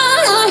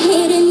heart or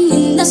hidden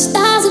in the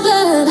stars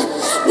above.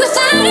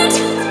 Without it,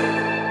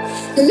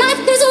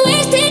 life is a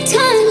wasted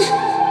time.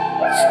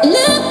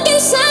 Look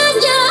inside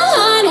your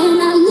heart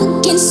and I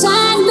look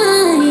inside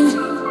mine.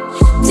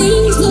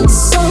 Things look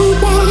so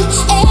bad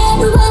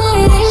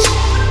everywhere.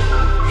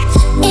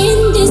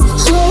 In this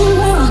whole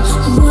world,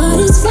 what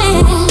is fair?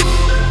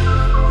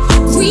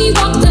 We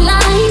walk the line.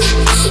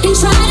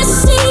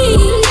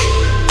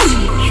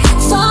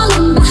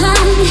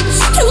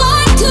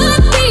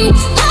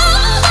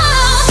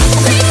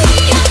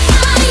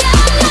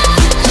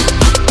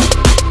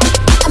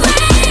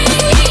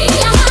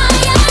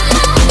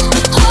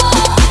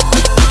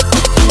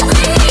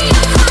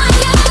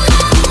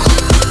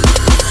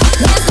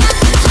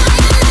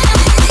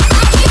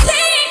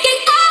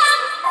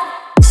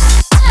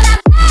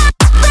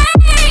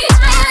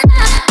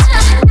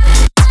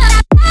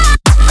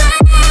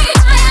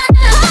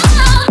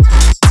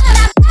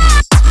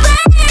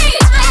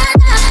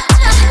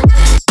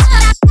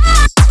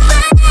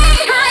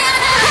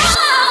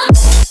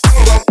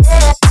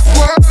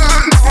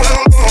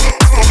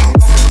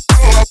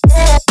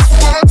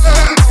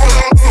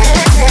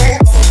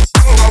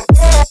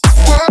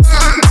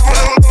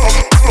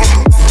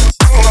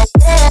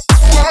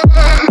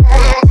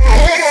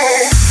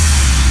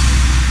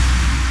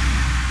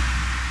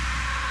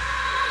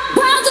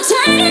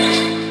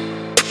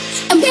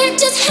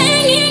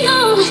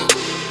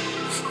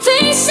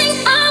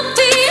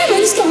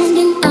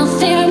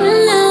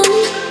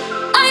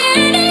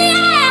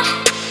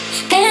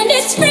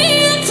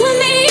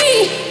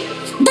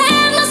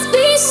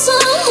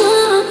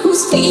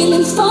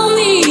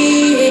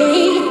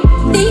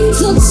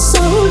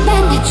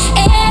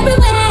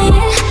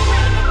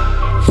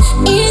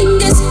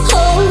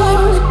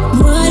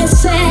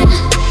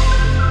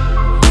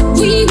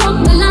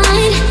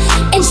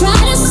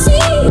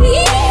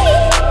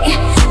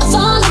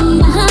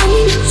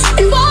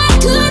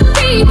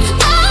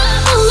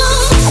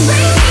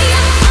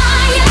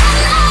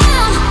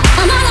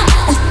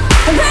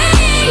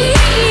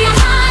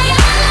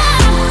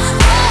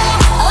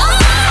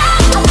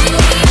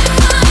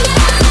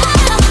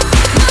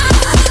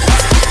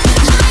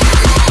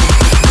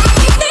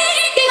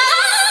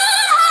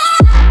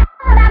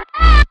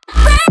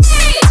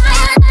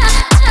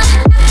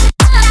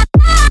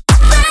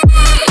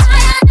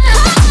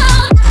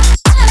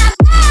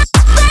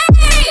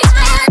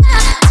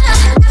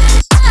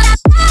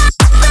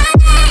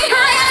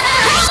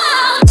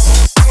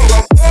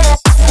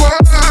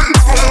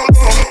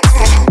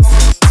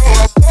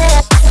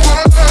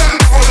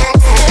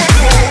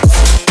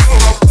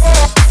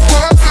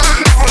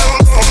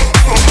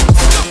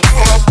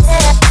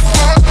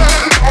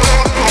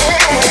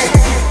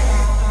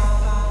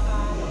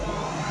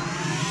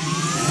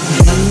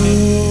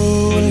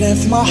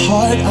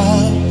 heart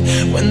up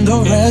when the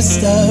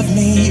rest of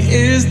me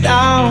is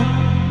down.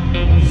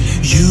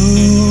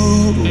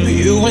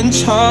 You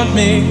enchant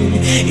me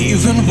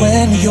even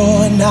when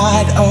you're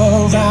not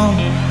around.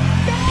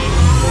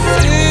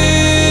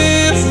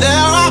 If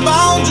there are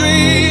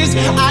boundaries,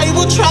 I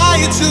will try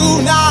to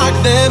knock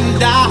them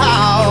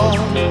down.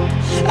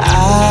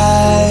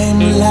 I'm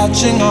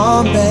latching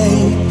on,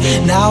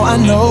 babe. Now I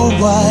know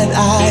what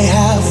I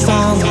have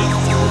found.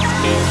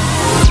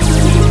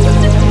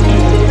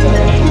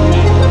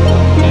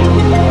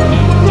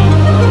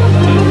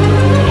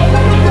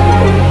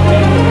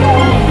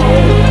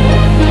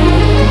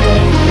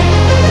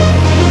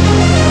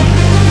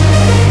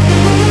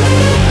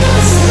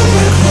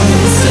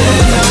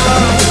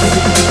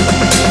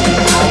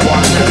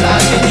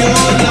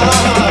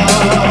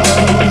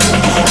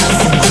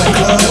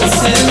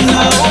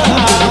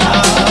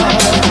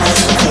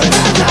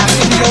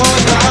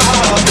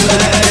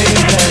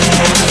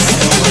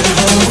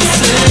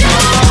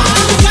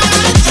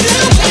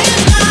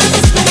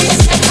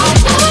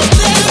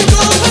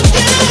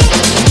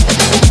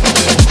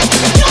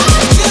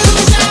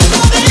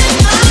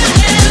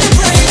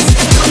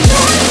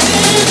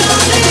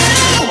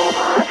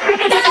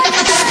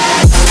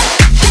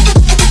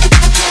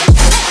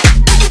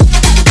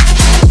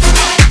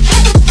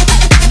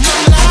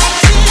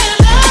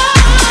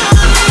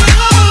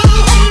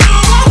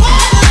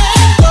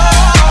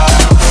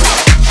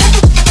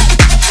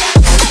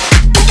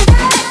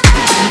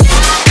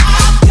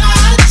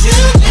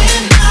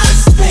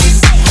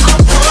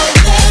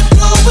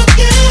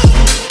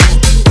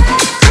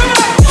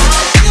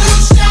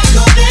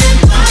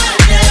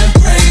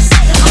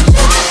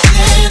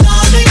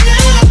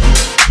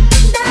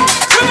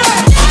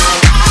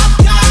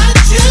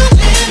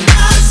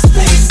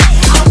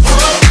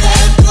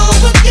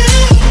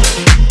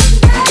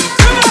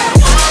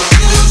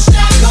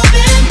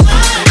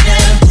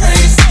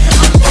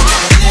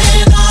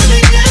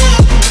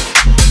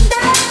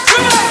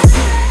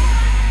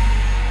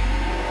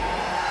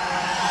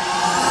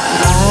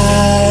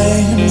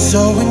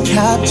 So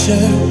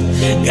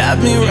encaptured, got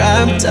me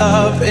wrapped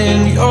up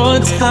in your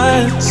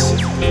touch.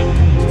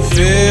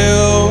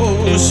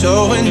 Feel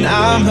so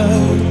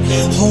enamored,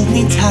 hold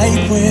me tight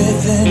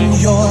within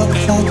your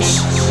clutch.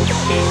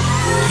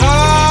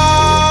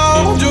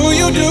 How do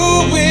you do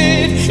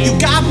it? You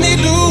got me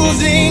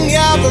losing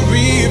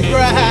every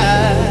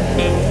breath.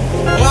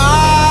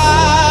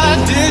 What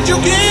did you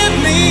give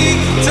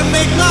me to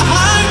make my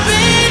heart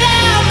beat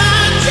out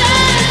my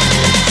chest?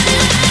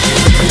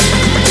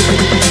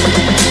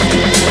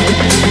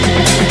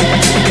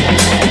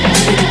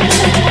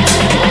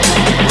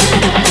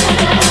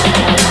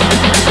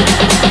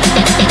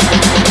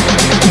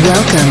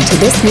 Welcome to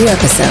this new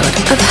episode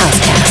of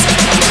Housecast.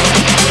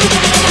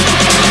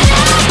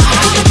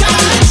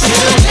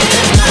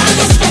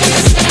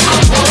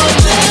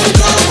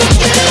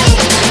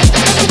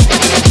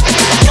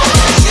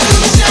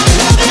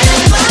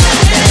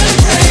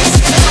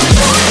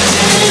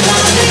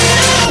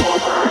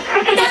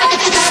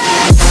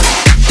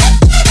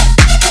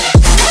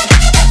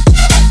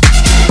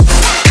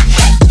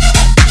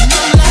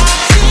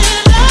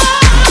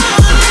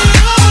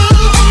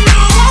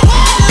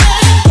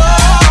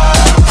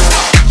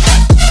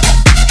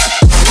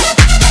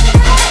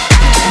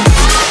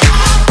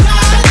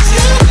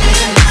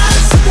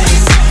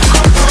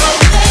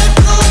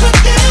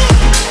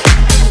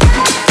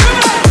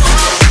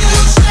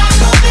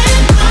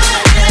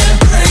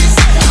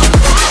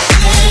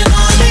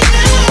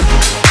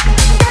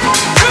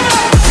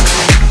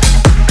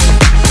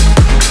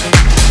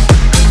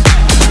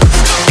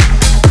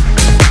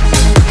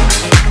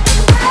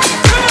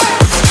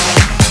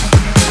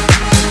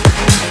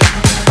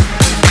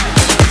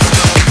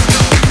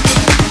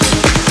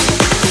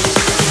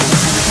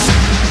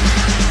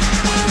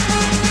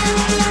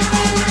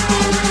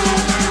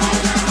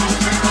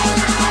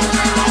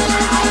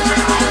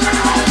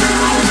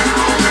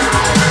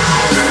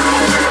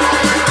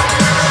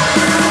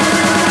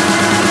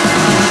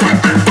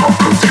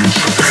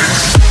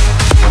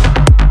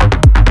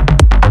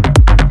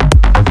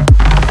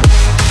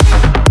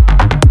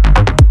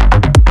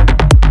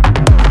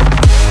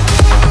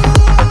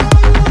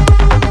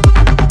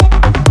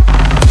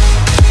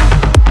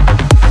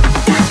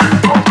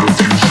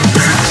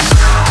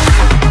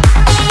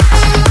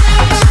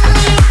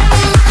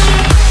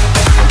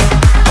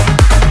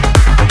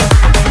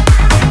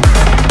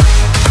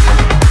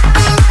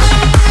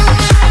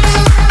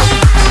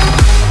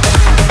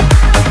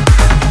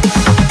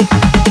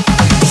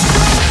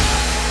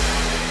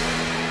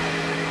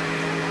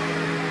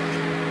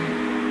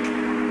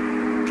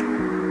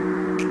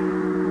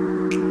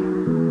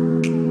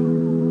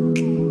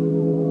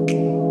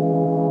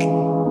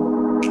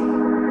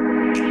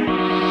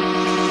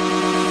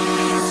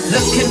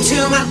 Look into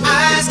my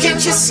eyes,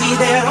 can't you see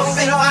they're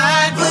open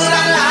wide? Would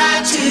I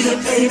lie to you,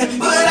 baby?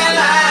 Would I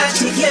lie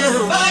to you?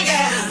 Oh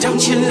yeah.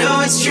 Don't you know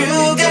it's true,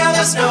 girl,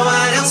 there's no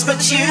one else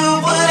but you.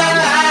 Would I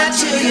lie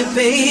to you,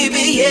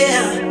 baby,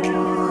 yeah.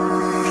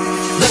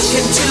 Look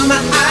into my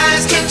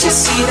eyes, can't you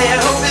see they're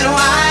open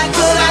wide?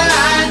 Would I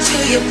lie to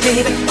you,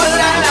 baby?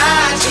 Would I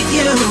lie to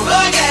you?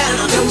 Oh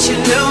yeah, don't you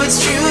know it's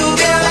true?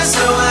 Girl, there's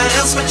no one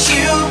else but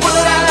you.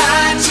 Would I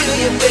lie to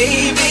you,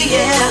 baby?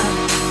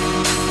 Yeah.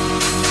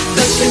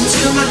 Look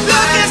into my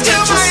eyes,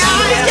 can't you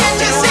see that?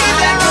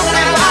 Would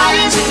I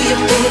lie to you,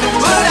 baby?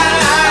 Would I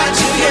lie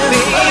to you,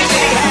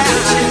 baby?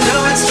 Don't you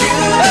know it's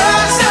true?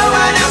 There's no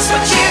one else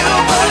but you.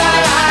 Would I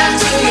lie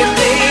to you,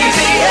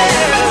 baby? Yeah.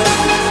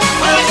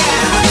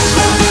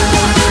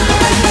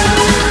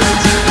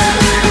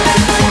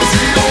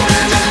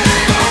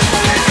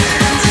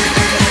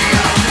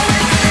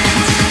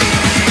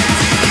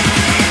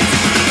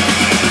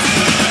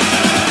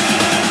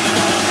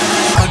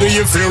 How do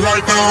you feel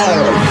right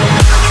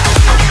now?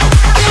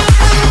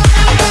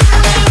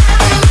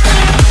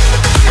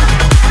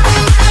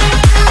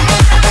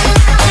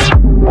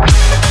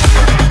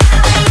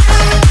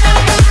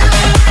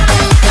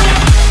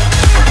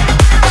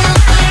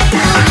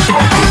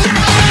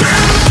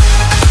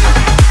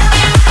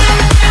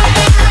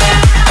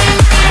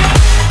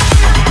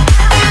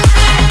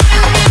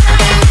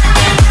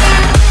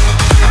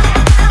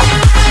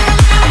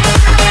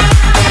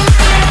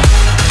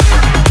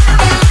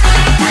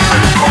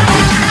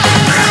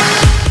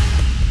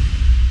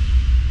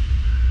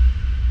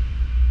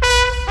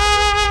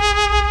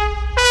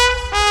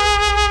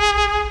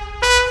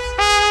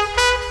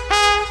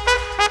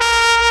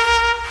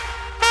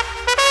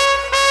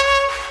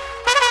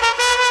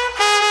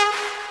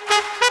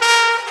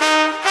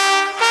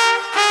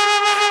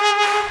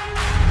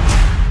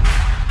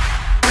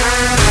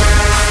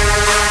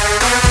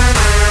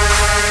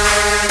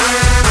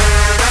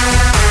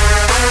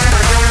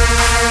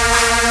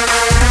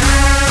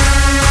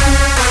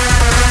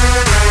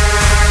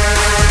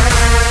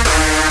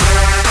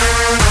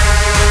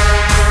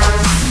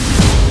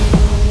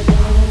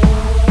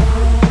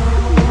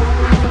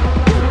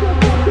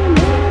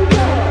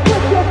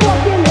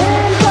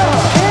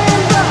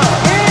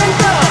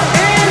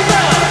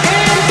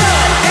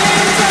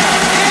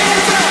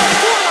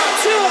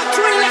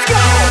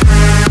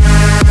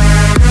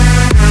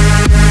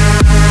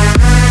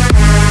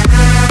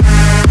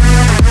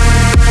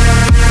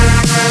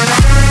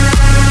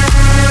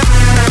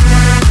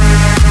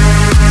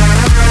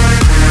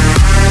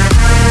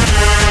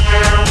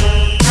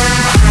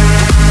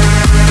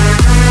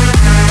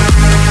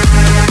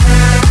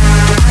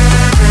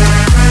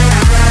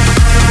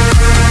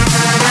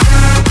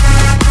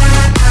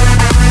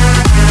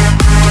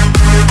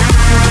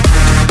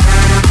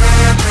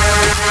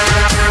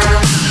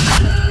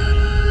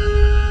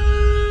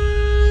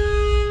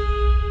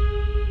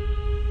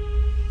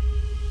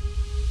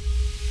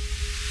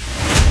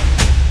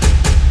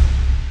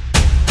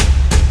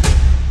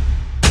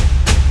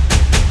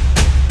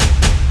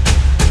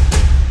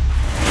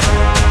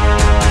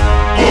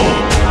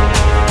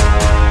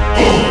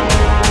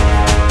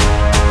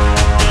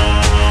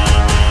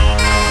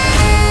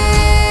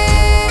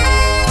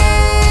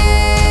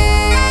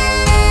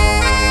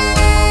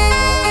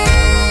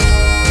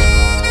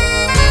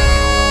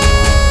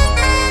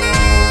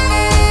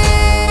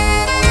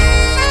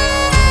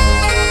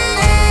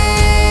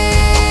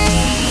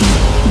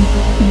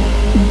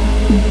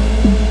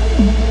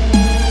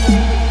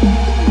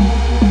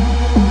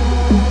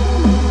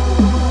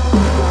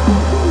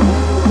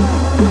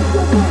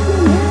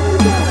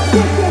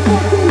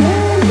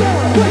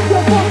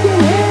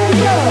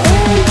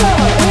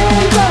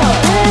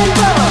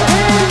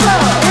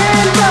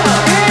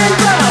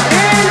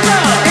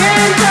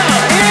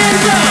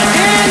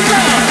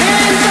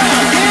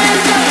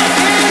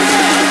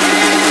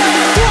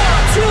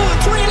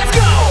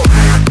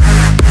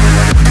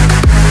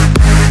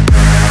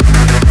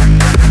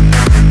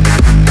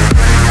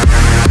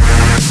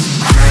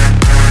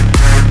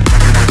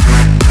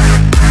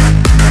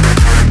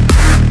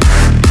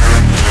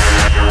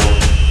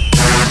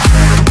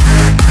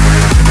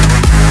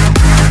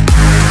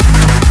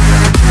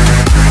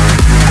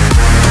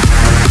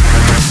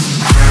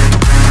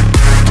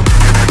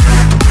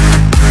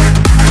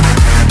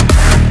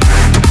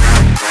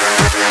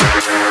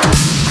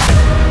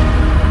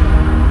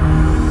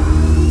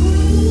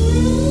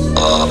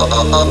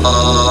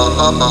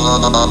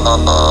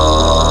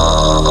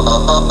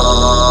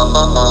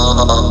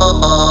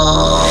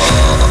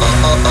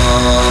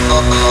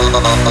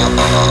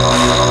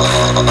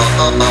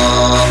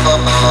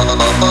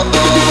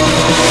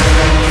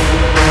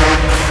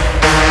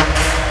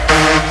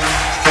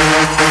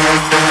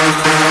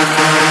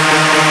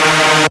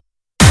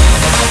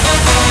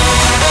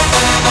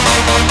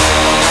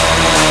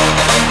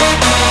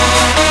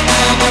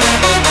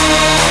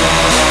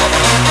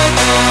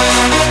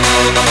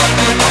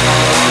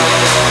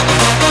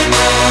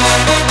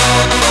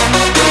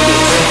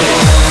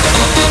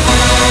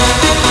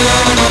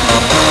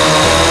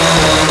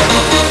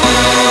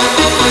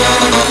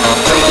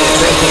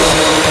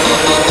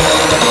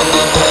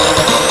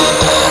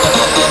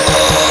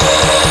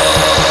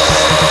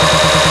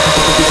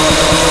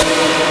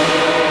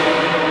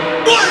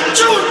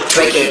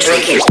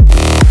 Drink it.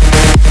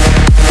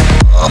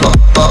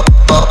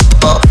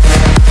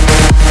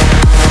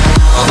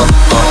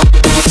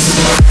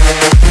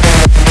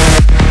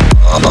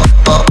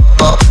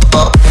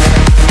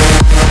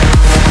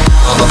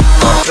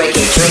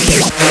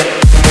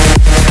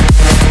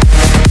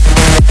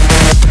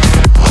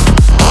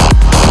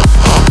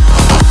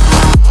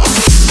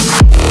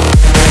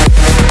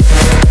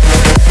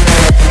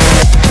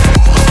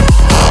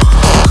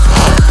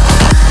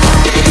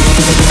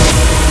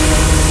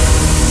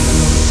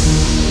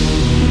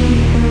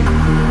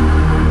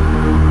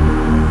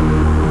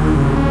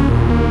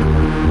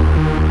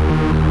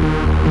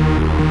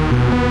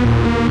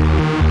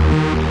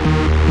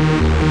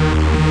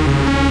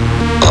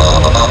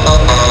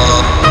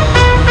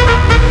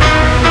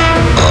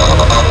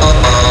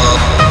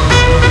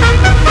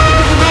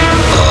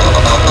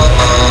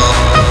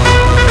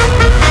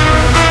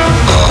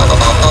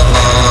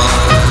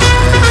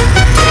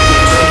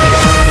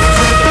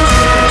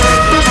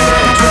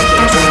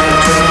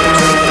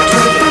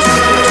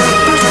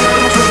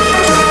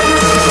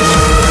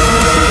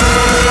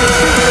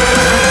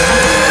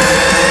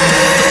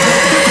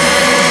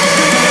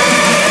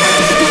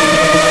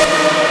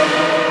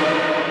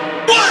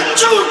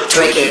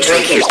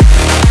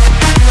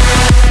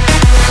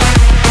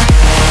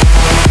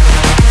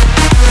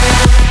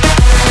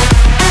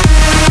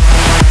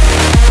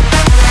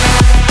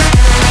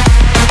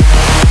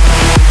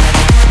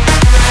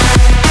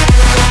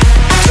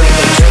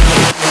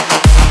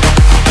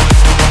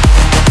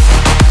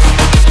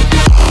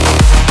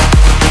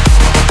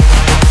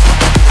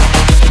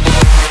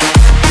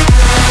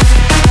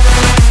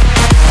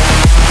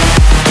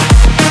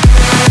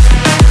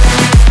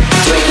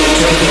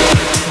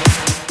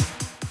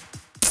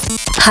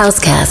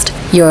 Housecast,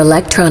 your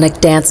electronic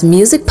dance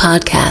music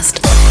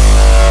podcast.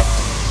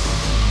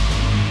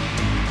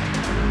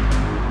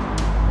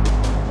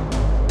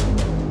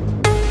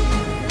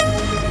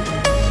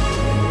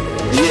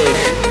 Yeah,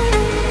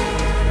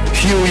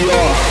 here we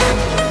are,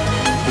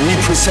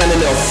 representing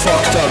a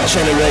fucked up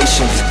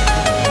generation,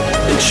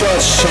 the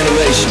church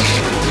generation.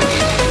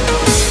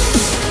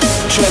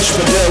 Church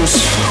for those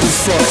who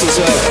fucked us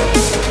up,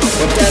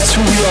 but that's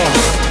who we are,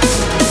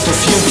 the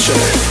future.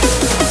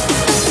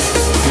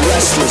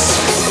 Restless,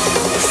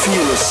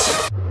 fearless.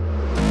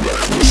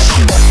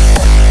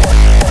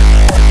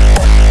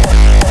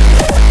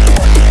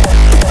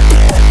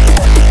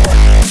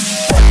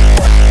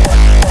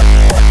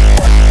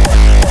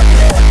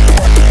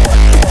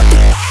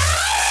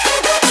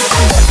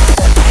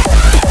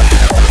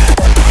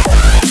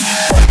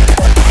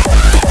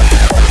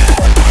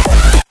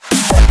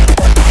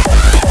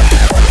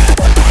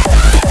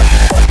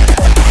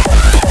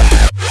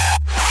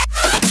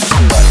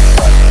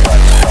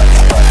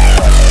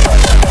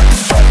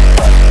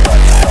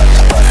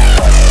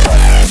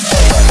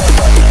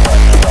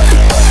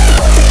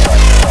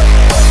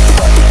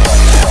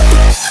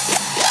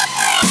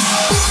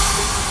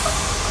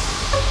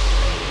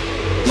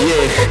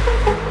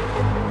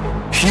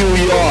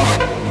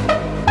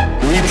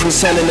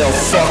 Representing a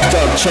fucked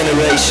up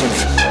generation,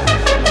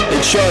 the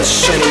church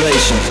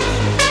generation.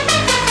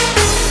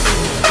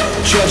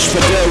 Church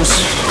for those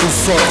who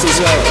fucked us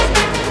up,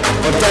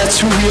 but that's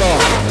who we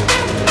are,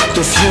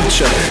 the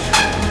future.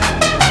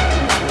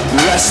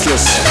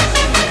 Restless,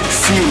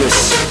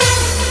 fearless.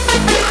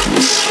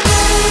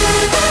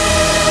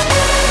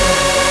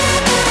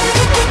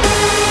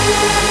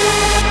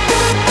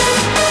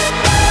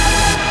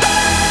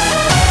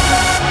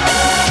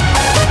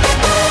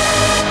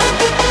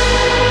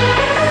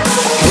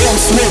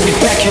 We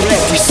back it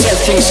up, we set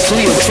things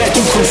clear. Try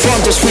to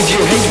confront us with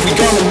your hate, we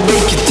gonna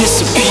make it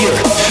disappear.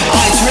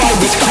 Eye to eye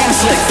with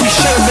conflict, we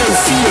show no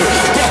fear.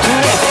 Buckle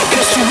up,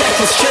 cause the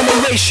reckless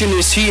generation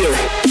is here.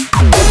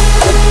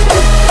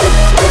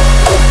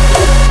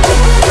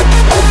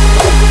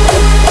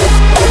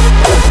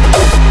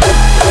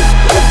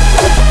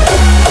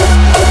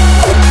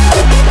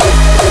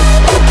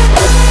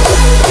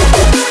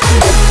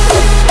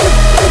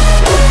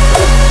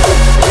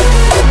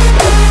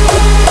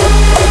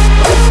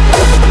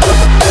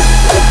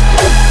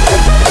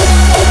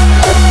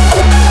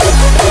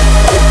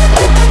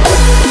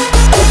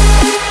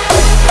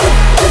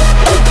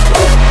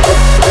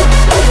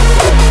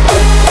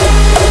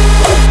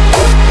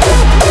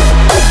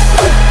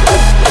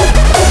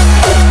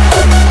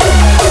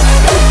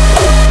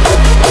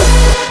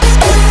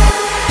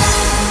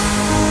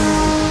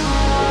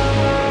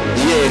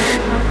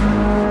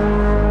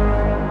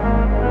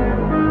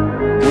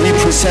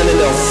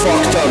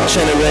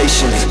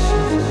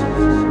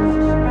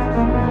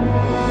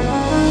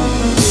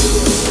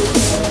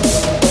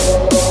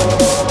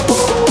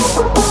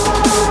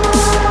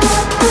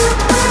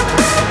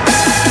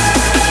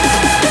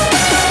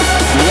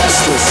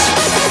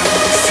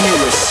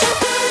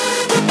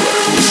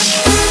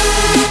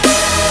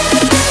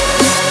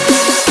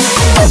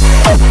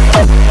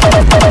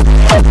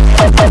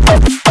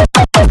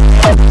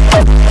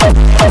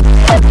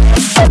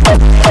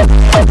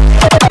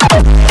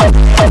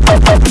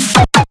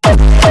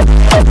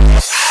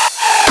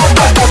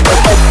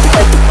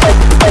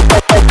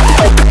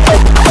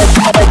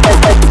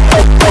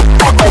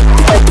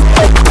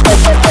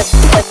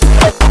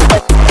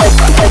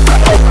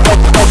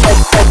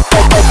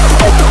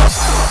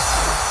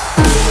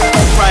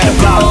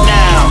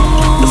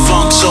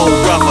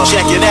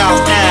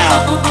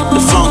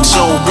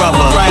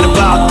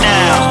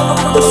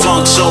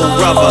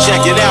 brother.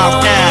 Check it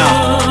out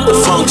now. The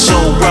funk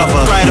soul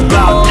brother. Right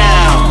about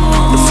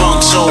now. The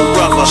funk soul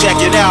brother.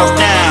 Check it out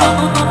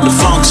now. The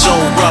funk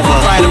soul brother.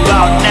 Right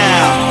about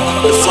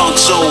now. The funk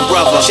soul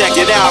brother. Check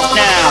it out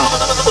now.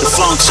 The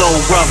funk soul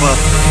brother.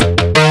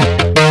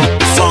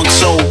 The funk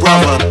soul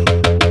brother.